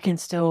 I can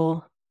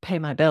still pay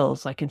my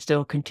bills. I can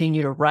still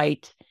continue to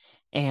write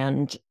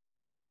and,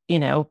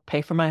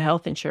 pay for my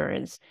health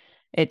insurance.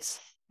 It's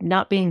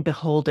not being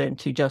beholden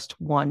to just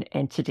one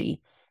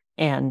entity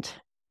and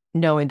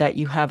knowing that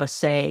you have a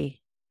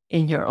say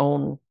in your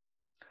own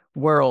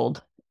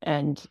world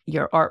and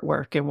your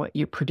artwork and what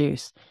you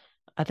produce.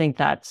 I think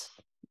that's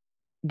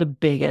the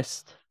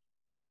biggest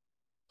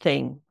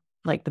thing,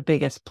 like the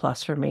biggest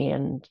plus for me.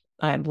 And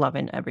I'm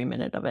loving every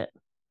minute of it.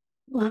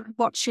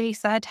 What she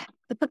said.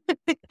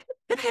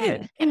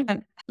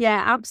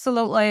 Yeah,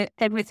 absolutely.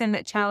 Everything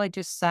that Charlie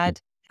just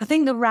said. I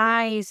think the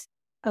rise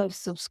of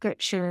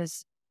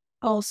subscriptions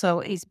also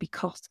is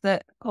because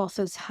that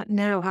authors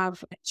now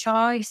have a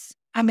choice.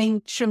 I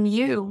mean, from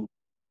you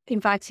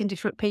inviting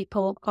different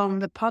people on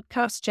the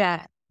podcast,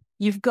 Jeff,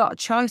 you've got a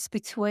choice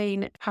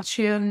between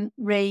Patreon,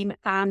 Ream,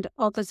 and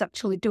others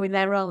actually doing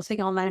their own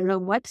thing on their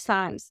own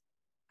websites.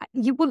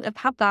 You wouldn't have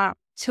had that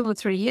 2 or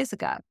 3 years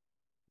ago.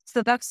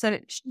 So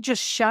it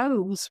just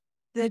shows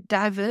the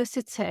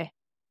diversity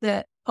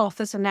that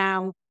authors are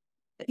now,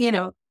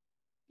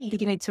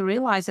 beginning to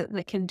realize that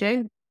they can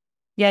do.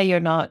 Yeah, you're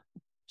not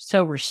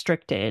so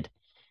restricted.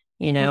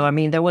 I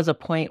mean, there was a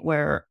point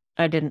where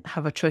I didn't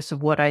have a choice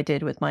of what I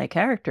did with my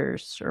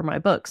characters or my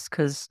books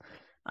because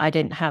I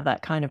didn't have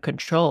that kind of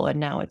control. And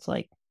now it's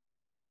like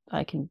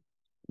I can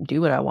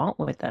do what I want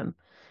with them.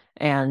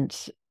 And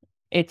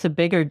it's a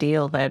bigger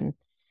deal than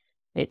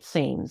it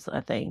seems,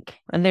 I think.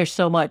 And there's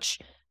so much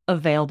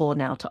available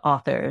now to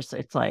authors.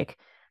 It's like,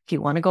 if you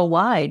want to go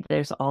wide,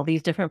 there's all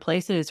these different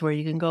places where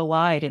you can go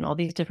wide and all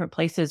these different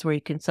places where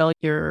you can sell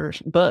your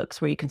books,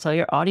 where you can sell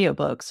your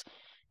audiobooks.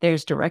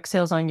 There's direct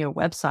sales on your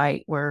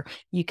website where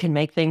you can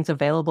make things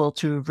available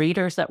to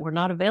readers that were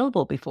not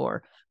available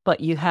before,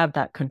 but you have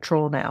that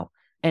control now.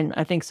 And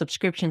I think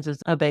subscriptions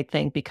is a big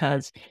thing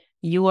because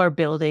you are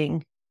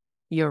building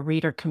your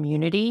reader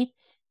community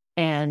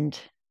and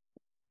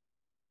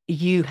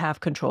you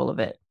have control of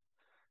it.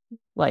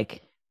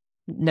 Like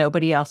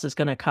nobody else is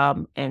going to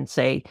come and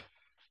say,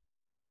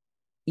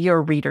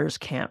 your readers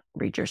can't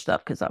read your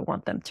stuff because I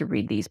want them to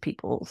read these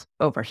people's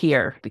over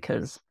here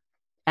because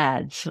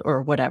ads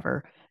or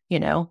whatever.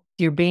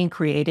 You're being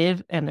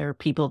creative and there are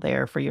people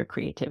there for your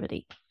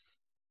creativity.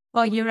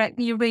 Well,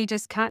 your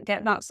readers can't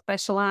get that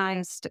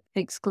specialized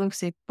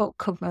exclusive book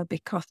cover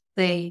because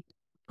the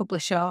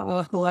publisher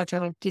or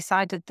whoever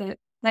decided that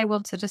they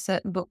wanted a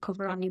certain book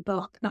cover on your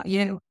book, not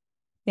you.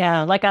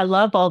 Yeah, like I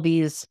love all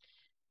these,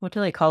 what do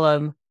they call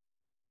them?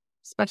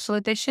 Special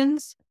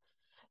editions?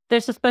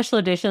 There's the special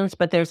editions,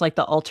 but there's like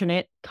the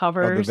alternate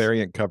covers. Oh, the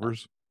variant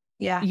covers?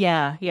 Yeah.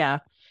 Yeah.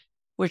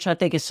 Which I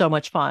think is so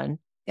much fun.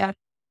 Yeah.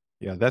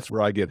 Yeah, that's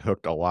where I get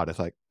hooked a lot. It's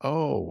like,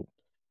 oh,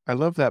 I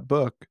love that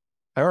book.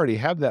 I already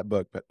have that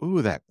book, but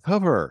ooh, that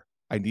cover.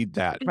 I need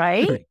that.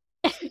 Right?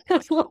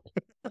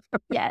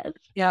 Yes.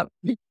 Yep.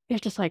 You're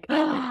just like,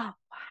 oh, wow,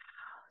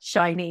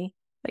 shiny,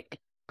 like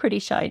pretty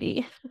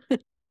shiny.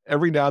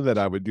 Every now and then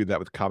I would do that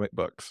with comic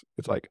books.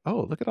 It's like,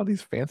 oh, look at all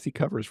these fancy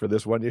covers for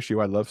this one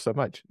issue I love so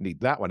much.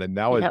 Need that one. And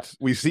now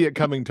we see it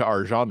coming to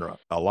our genre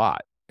a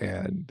lot.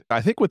 And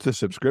I think with the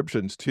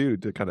subscriptions too,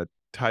 to kind of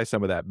tie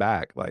some of that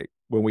back, like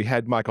when we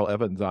had Michael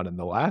Evans on in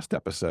the last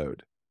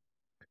episode,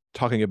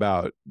 talking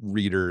about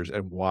readers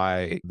and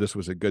why this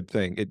was a good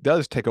thing, it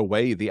does take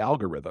away the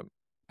algorithm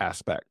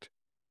aspect.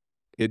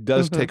 It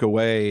does take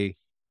away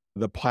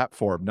the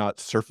platform not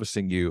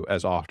surfacing you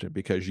as often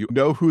because you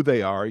know who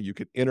they are. You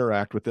can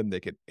interact with them. They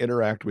can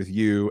interact with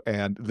you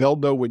and they'll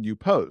know when you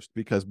post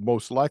because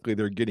most likely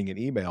they're getting an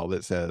email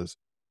that says,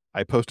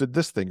 I posted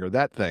this thing or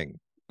that thing.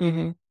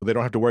 They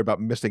don't have to worry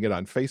about missing it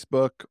on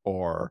Facebook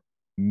or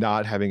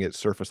not having it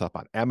surface up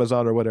on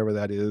Amazon or whatever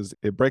that is.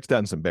 It breaks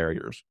down some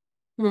barriers.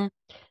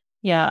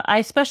 Yeah, I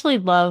especially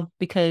love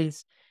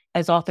because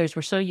as authors,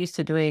 we're so used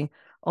to doing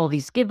all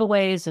these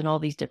giveaways and all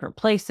these different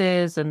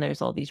places, and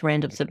there's all these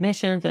random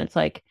submissions. And it's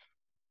like,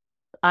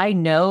 I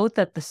know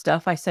that the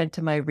stuff I send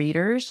to my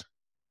readers,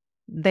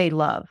 they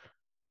love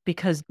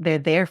because they're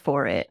there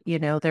for it.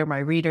 They're my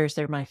readers,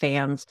 they're my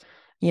fans.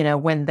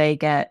 When they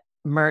get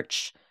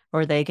merch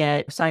or they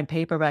get signed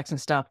paperbacks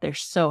and stuff, they're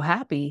so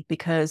happy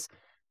because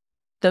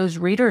those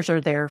readers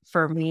are there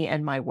for me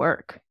and my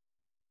work.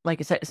 Like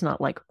I said, it's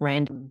not like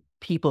random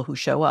people who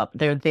show up.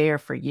 They're there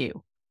for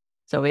you.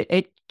 So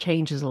it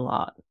changes a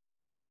lot.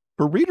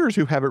 For readers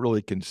who haven't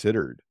really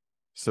considered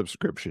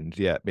subscriptions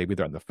yet, maybe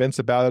they're on the fence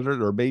about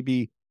it, or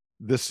maybe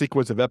this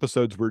sequence of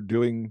episodes we're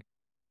doing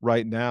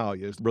right now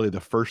is really the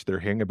first they're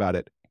hearing about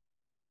it.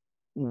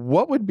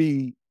 What would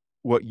be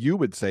what you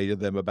would say to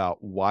them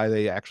about why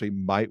they actually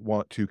might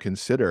want to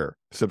consider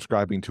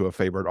subscribing to a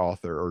favorite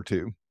author or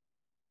two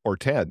or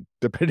 10,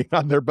 depending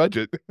on their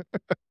budget?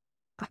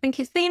 I think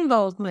it's the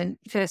involvement,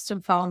 first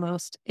and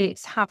foremost.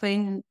 It's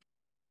having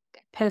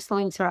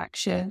personal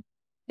interaction.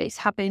 It's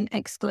having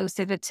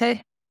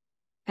exclusivity.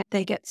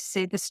 They get to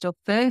see the stuff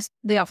first.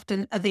 They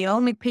often are the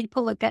only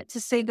people that get to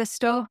see the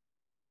stuff.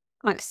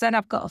 Like I said,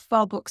 I've got a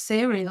 4-book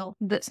serial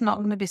that's not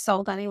going to be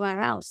sold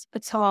anywhere else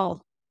at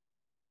all.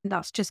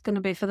 That's just going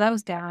to be for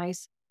those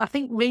guys. I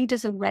think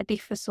readers are ready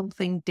for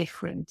something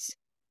different.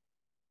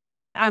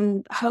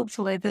 And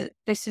hopefully that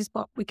this is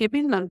what we're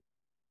giving them.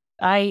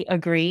 I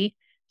agree.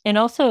 And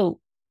also,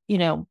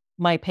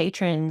 my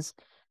patrons,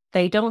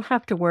 they don't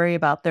have to worry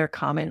about their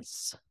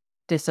comments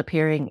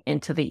disappearing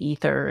into the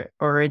ether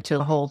or into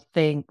the whole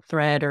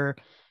thread, or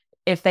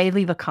if they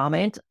leave a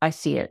comment, I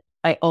see it.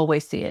 I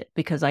always see it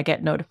because I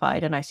get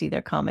notified and I see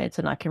their comments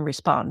and I can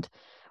respond.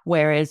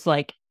 Whereas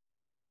like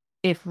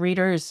if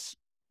readers,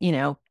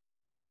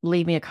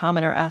 leave me a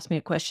comment or ask me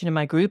a question in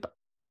my group,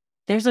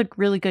 there's a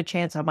really good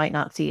chance I might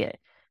not see it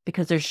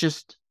because there's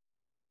just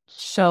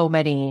so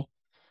many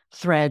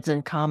threads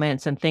and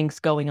comments and things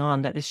going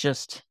on that it's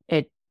just,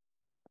 it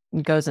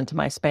goes into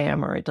my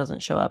spam or it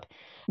doesn't show up.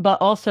 But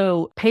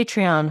also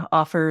Patreon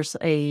offers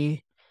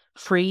a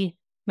free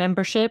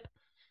membership,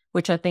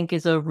 which I think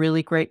is a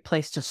really great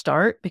place to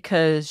start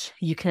because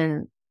you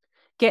can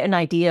get an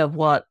idea of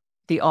what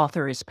the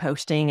author is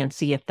posting and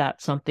see if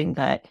that's something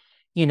that,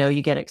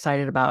 you get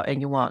excited about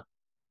and you want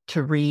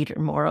to read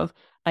more of.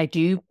 I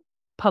do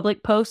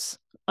public posts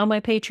on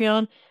my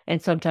Patreon,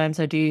 and sometimes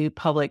I do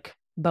public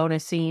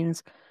bonus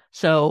scenes.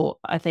 So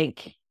I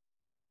think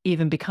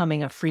even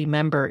becoming a free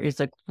member is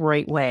a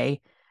great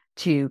way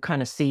to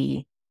kind of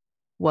see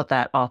what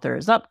that author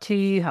is up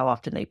to, how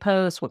often they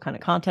post, what kind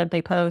of content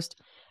they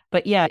post.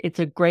 But yeah, it's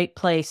a great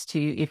place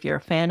to, if you're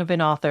a fan of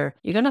an author,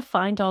 you're going to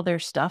find all their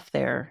stuff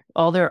there,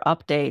 all their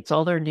updates,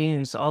 all their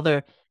news, all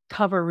their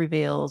cover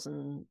reveals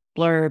and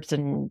blurbs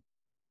and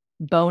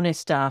bonus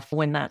stuff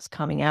when that's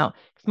coming out.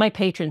 My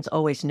patrons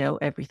always know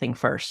everything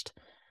first.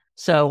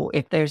 So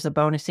if there's a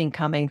bonus scene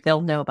coming,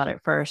 they'll know about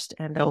it first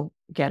and they'll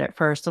get it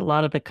first. A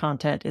lot of the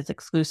content is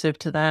exclusive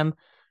to them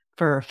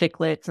for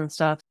ficlets and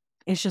stuff.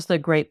 It's just a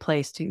great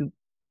place to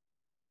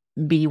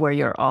be where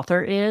your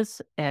author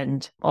is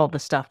and all the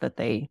stuff that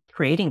they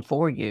creating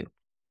for you.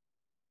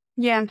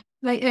 Yeah,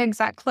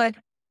 exactly.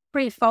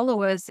 Free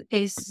followers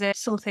is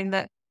something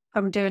that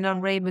I'm doing on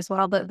Ream as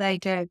well that they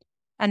do.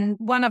 And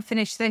when I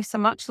finish this,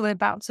 I'm actually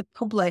about to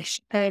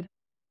publish a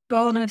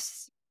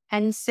bonus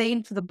end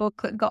scene for the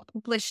book that got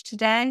published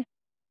today.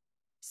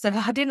 So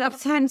I didn't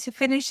have time to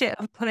finish it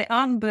or put it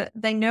on, but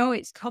they know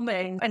it's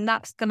coming. And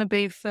that's going to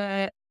be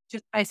for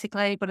just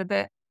basically anybody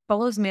that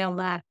follows me on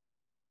there.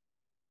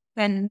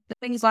 And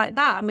things like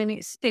that. I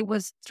mean, it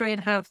was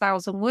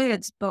 3,500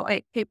 words,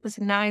 but it was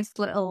a nice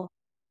little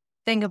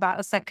thing about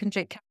a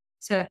secondary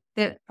character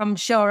that I'm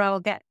sure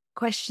I'll get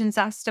questions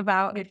asked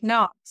about if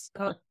not.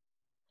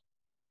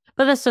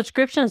 But the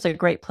subscription is a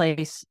great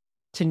place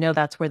to know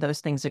that's where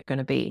those things are going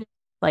to be.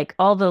 Like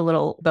all the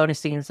little bonus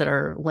scenes that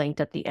are linked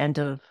at the end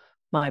of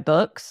my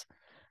books,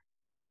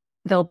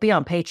 they'll be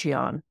on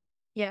Patreon.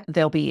 Yeah.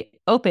 They'll be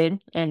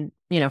open and,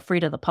 free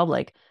to the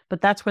public, but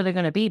that's where they're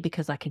going to be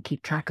because I can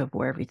keep track of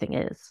where everything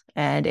is.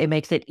 And it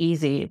makes it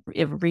easy.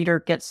 If a reader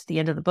gets to the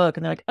end of the book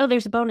and they're like, oh,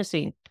 there's a bonus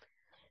scene,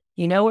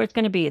 you know where it's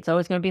going to be. It's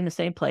always going to be in the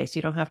same place.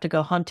 You don't have to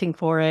go hunting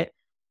for it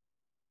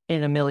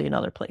in a million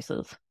other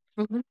places.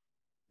 Mm-hmm.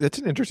 That's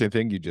an interesting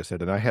thing you just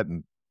said, and I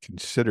hadn't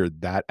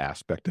considered that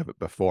aspect of it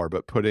before,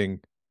 but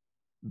putting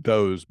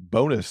those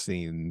bonus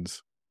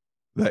scenes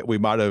that we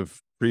might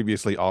have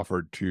previously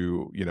offered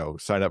to,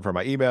 sign up for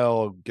my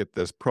email, get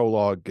this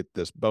prologue, get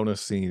this bonus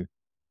scene.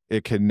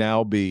 It can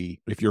now be,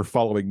 if you're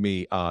following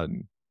me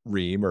on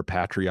Ream or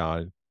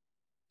Patreon,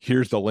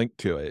 here's the link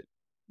to it.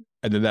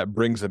 And then that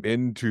brings them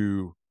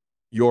into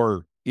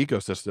your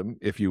ecosystem,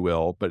 if you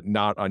will, but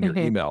not on your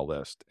email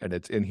list. And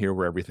it's in here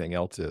where everything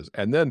else is.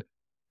 And then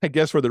I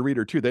guess for the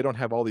reader too, they don't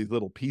have all these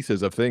little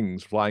pieces of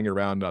things flying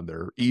around on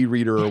their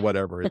e-reader or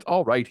whatever. It's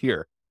all right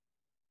here.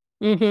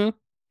 Mm-hmm.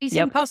 It's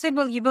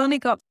impossible. You've only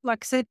got,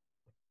 like I said,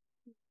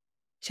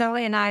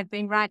 Charlie and I have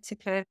been writing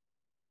for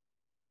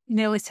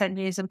nearly 10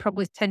 years and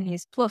probably 10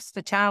 years plus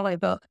for Charlie.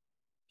 But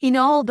in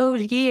all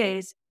those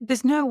years,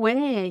 there's no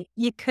way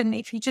you can,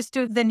 if you just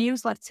do the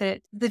newsletter,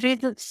 there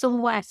isn't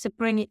somewhere to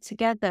bring it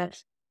together.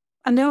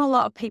 I know a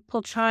lot of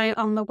people try it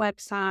on the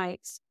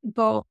websites,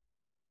 but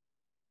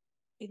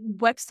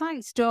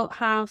websites don't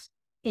have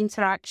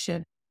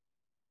interaction.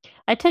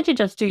 I tend to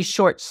just do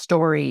short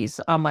stories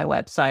on my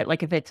website.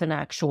 Like if it's an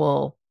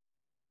actual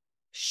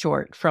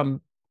short from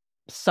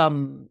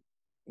some,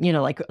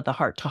 like the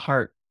heart to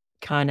heart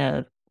kind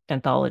of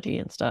anthology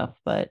and stuff.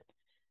 But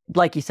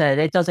like you said,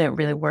 it doesn't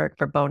really work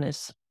for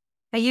bonus.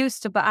 I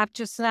used to, but I've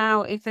just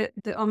now,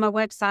 on my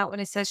website, when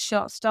it says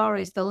short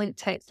stories, the link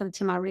takes them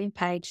to my Ream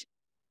page.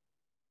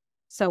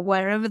 So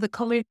wherever they're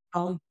coming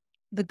from,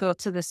 they go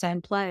to the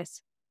same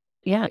place.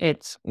 Yeah,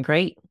 it's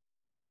great.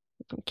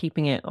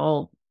 keeping it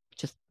all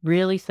just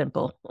really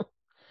simple.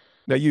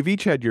 Now, you've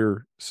each had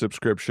your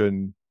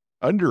subscription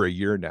under a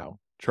year now.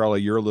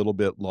 Charlie, you're a little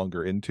bit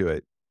longer into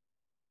it.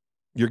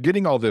 You're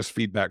getting all this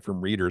feedback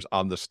from readers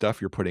on the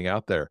stuff you're putting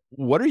out there.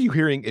 What are you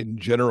hearing in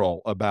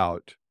general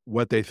about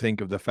what they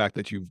think of the fact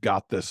that you've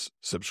got this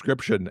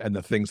subscription and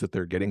the things that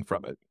they're getting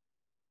from it?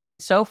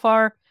 So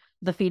far,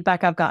 the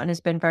feedback I've gotten has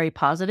been very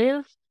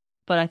positive,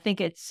 but I think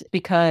it's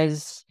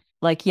because,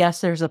 like,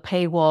 yes, there's a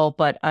paywall,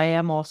 but I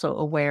am also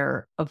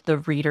aware of the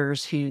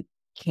readers who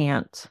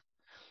can't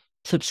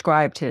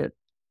subscribe to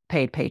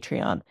paid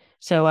Patreon.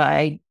 So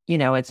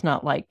it's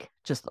not like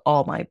just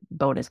all my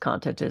bonus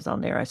content is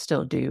on there. I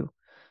still do,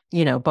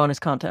 bonus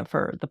content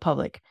for the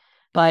public.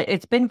 But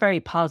it's been very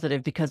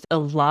positive because a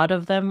lot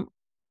of them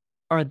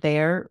are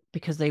there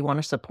because they want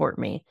to support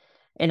me.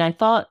 And I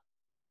thought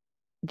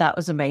that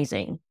was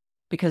amazing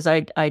because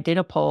I did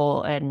a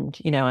poll and,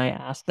 I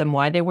asked them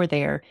why they were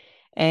there.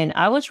 And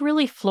I was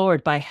really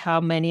floored by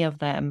how many of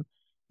them,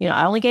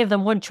 I only gave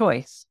them one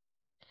choice.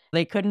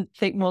 They couldn't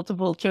pick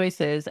multiple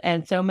choices.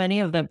 And so many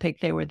of them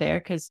picked they were there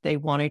because they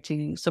wanted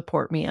to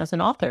support me as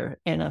an author.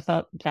 And I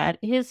thought that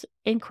is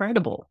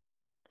incredible.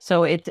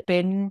 So it's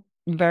been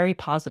very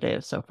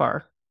positive so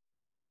far.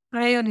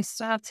 I only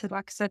started,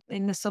 like I said,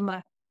 in the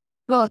summer.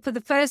 Well, for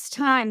the first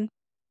time,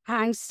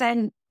 I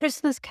sent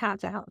Christmas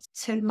cards out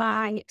to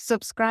my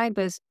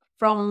subscribers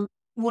from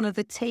one of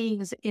the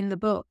teams in the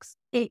books.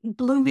 It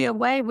blew me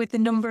away with the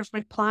number of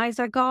replies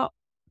I got.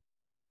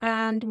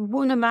 And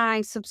one of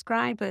my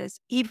subscribers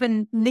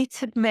even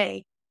knitted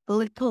me a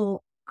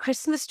little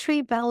Christmas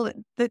tree bell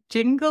that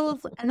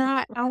jingles. And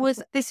I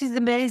was, this is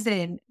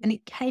amazing. And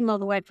it came all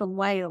the way from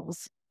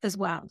Wales as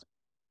well.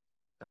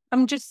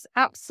 I'm just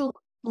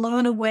absolutely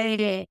blown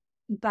away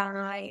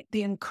by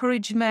the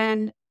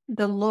encouragement,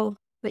 the love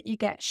that you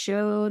get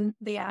shown,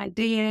 the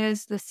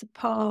ideas, the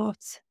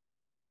support.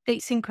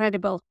 It's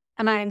incredible.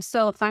 And I am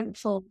so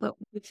thankful that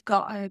we've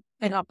got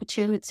an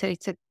opportunity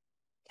to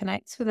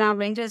connect with our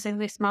readers in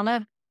this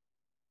manner.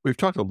 We've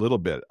talked a little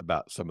bit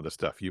about some of the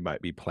stuff you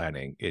might be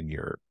planning in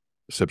your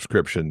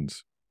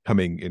subscriptions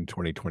coming in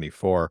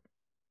 2024.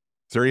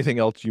 Is there anything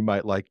else you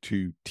might like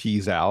to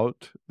tease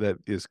out that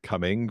is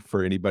coming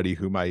for anybody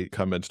who might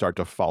come and start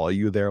to follow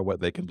you there, what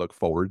they can look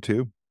forward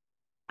to?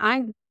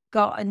 I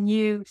got a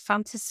new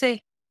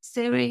fantasy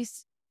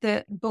series.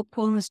 The book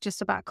one was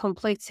just about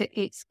completed.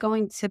 It's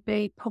going to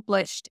be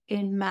published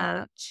in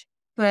March.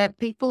 For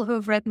people who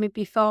have read me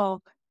before,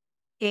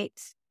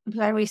 it's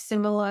very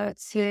similar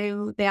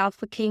to the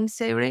Alpha King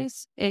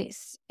series.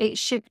 It's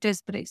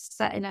shifters, but it's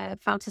set in a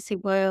fantasy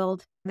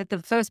world. The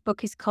first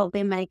book is called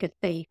The Omega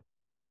Thief.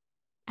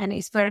 And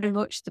it's very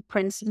much the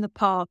Prince and the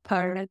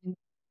Pauper and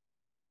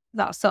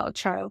that sort of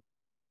trope.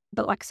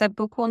 But like I said,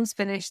 book one's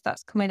finished.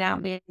 That's coming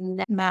out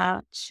in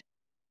March.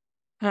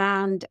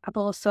 And I've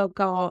also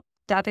got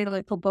Daddy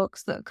Little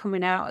books that are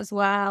coming out as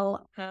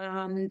well.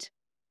 And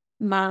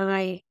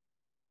my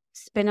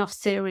spin-off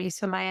series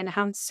for my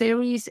enhanced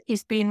series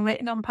is being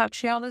written on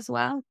Patreon as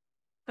well.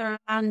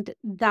 And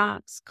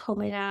that's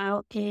coming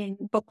out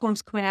book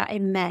one's coming out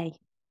in May.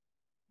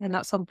 And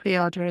that's on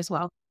pre-order as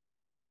well.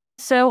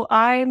 So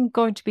I'm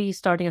going to be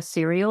starting a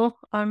serial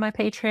on my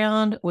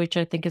Patreon, which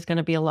I think is going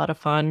to be a lot of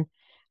fun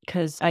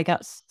because I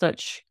got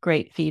such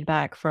great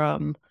feedback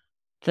from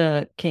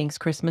the King's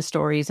Christmas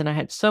stories and I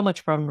had so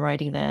much fun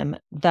writing them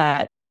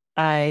that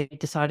I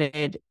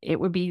decided it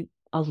would be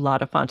a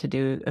lot of fun to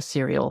do a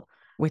serial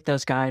with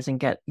those guys and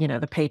get,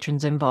 the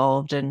patrons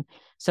involved. And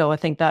so I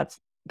think that's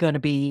going to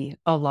be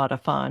a lot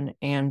of fun.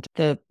 And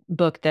the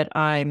book that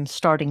I'm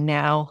starting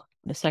now,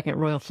 the second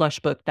Royal Flush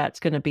book,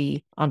 that's going to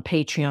be on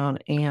Patreon.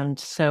 And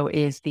so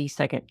is the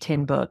second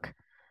Tin book.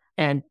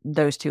 And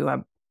those two I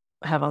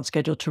have on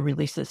schedule to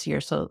release this year.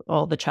 So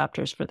all the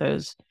chapters for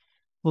those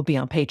will be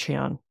on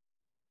Patreon.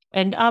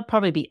 And I'll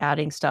probably be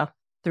adding stuff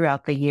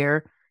throughout the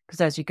year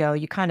because as you go,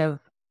 you kind of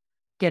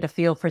get a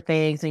feel for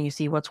things and you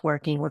see what's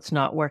working, what's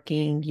not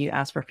working. You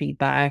ask for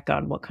feedback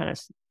on what kind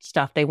of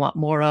stuff they want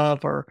more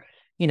of or,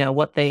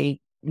 what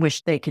they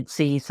wish they could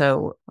see.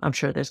 So I'm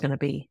sure there's going to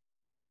be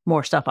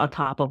more stuff on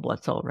top of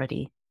what's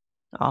already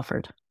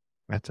offered.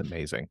 That's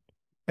amazing.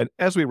 And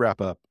as we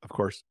wrap up, of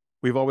course,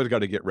 we've always got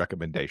to get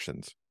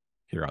recommendations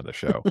here on the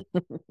show.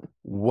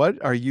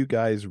 What are you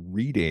guys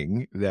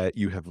reading that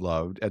you have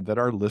loved and that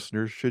our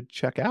listeners should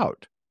check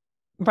out?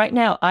 Right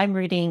now, I'm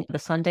reading the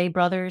Sunday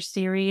Brothers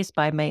series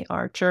by May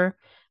Archer.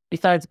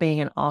 Besides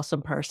being an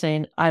awesome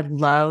person, I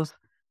love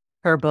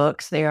her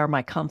books. They are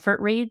my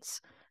comfort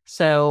reads.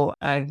 So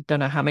I don't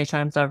know how many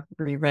times I've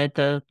reread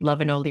the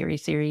Love and O'Leary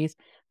series,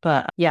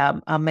 but yeah,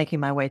 I'm making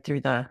my way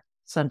through the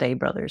Sunday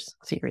Brothers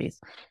series.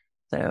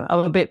 So I'm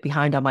a bit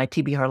behind on my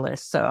TBR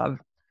list, so I'm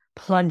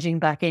plunging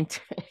back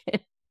into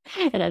it.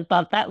 And I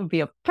thought that would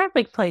be a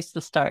perfect place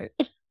to start.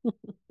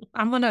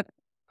 I'm on a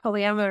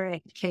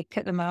polyamory kick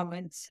at the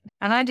moment.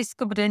 And I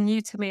discovered a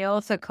new to me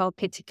author called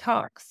Kitty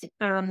Cox.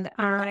 And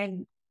I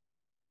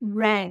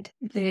read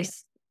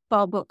this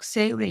 4-book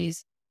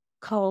series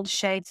called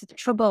Shades of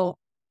Trouble.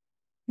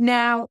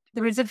 Now,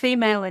 there is a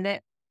female in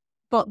it,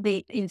 but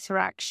the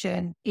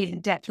interaction is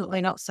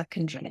definitely not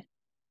secondary.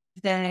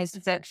 There's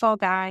 4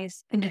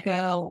 guys and a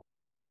girl,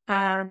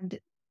 and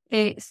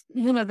it's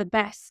one of the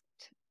best.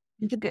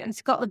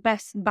 It's got the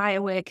best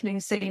bi-awakening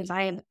scenes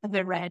I have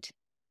ever read.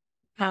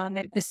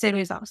 And the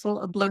series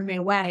absolutely blew me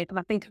away. And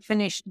I think I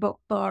finished book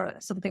 4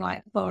 at something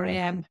like 4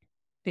 a.m.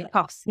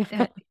 because,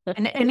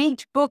 and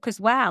each book as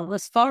well,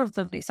 there's 4 of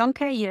them. It's on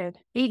KU.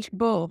 Each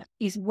book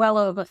is well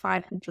over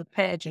 500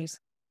 pages.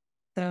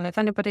 So if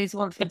anybody's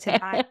wanting to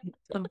buy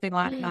something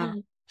like that,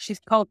 she's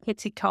called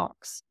Kitty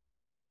Cox.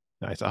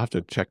 Nice. I'll have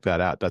to check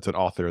that out. That's an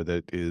author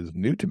that is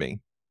new to me.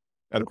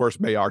 And of course,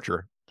 May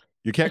Archer.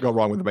 You can't go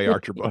wrong with the May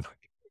Archer book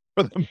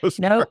for the most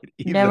Nope, part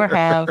either. never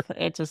have.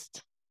 I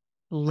just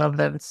love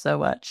them so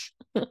much.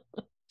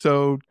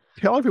 So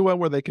tell everyone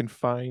where they can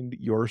find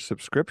your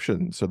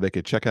subscription so they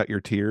could check out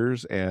your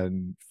tiers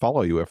and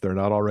follow you if they're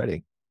not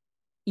already.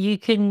 You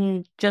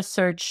can just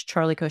search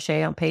Charlie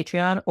Cochet on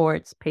Patreon, or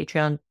it's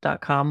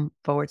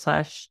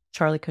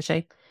patreon.com/Charlie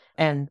Cochet.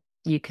 And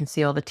you can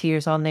see all the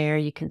tiers on there.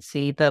 You can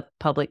see the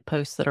public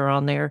posts that are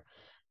on there.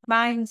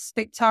 Mine's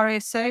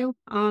Victoria Sue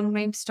on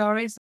Meme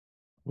Stories.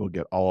 We'll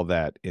get all of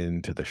that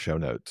into the show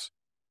notes.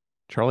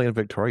 Charlie and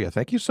Victoria,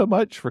 thank you so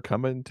much for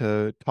coming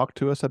to talk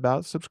to us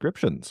about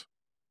subscriptions.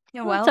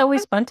 You're Well, it's welcome.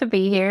 always fun to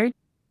be here.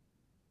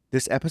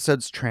 This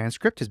episode's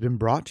transcript has been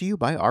brought to you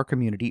by our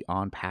community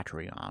on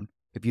Patreon.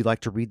 If you'd like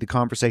to read the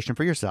conversation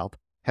for yourself,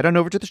 head on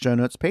over to the show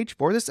notes page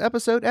for this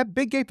episode at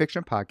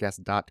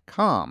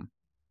biggayfictionpodcast.com.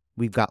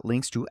 We've got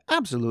links to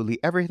absolutely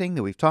everything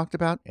that we've talked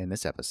about in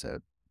this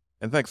episode.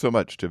 And thanks so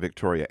much to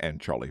Victoria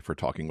and Charlie for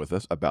talking with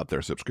us about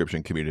their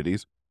subscription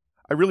communities.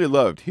 I really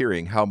loved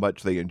hearing how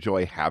much they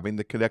enjoy having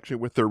the connection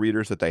with their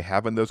readers that they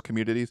have in those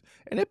communities,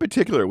 and in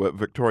particular what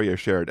Victoria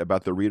shared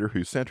about the reader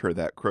who sent her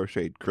that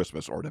crocheted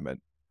Christmas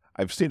ornament.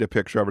 I've seen a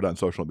picture of it on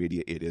social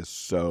media. It is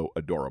so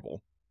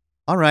adorable.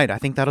 All right, I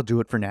think that'll do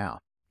it for now.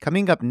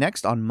 Coming up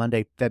next on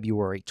Monday,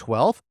 February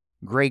 12th,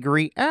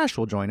 Gregory Ash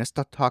will join us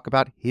to talk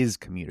about his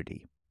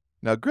community.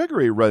 Now,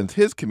 Gregory runs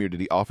his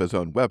community off his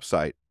own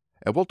website,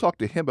 and we'll talk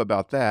to him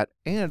about that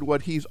and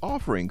what he's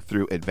offering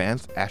through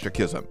Advanced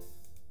Ashikism,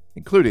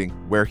 including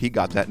where he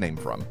got that name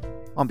from.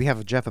 On behalf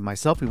of Jeff and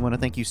myself, we want to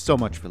thank you so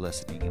much for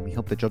listening, and we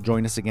hope that you'll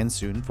join us again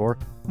soon for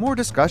more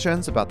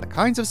discussions about the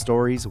kinds of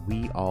stories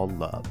we all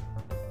love.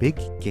 Big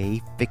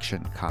gay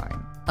fiction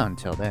kind.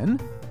 Until then,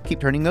 keep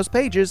turning those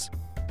pages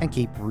and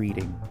keep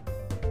reading.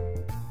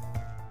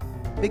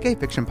 Big Gay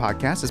Fiction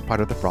Podcast is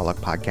part of the Frolic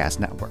Podcast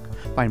Network.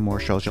 Find more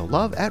shows you'll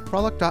love at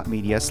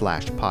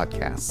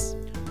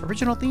frolic.media/podcasts.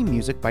 Original theme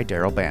music by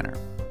Daryl Banner.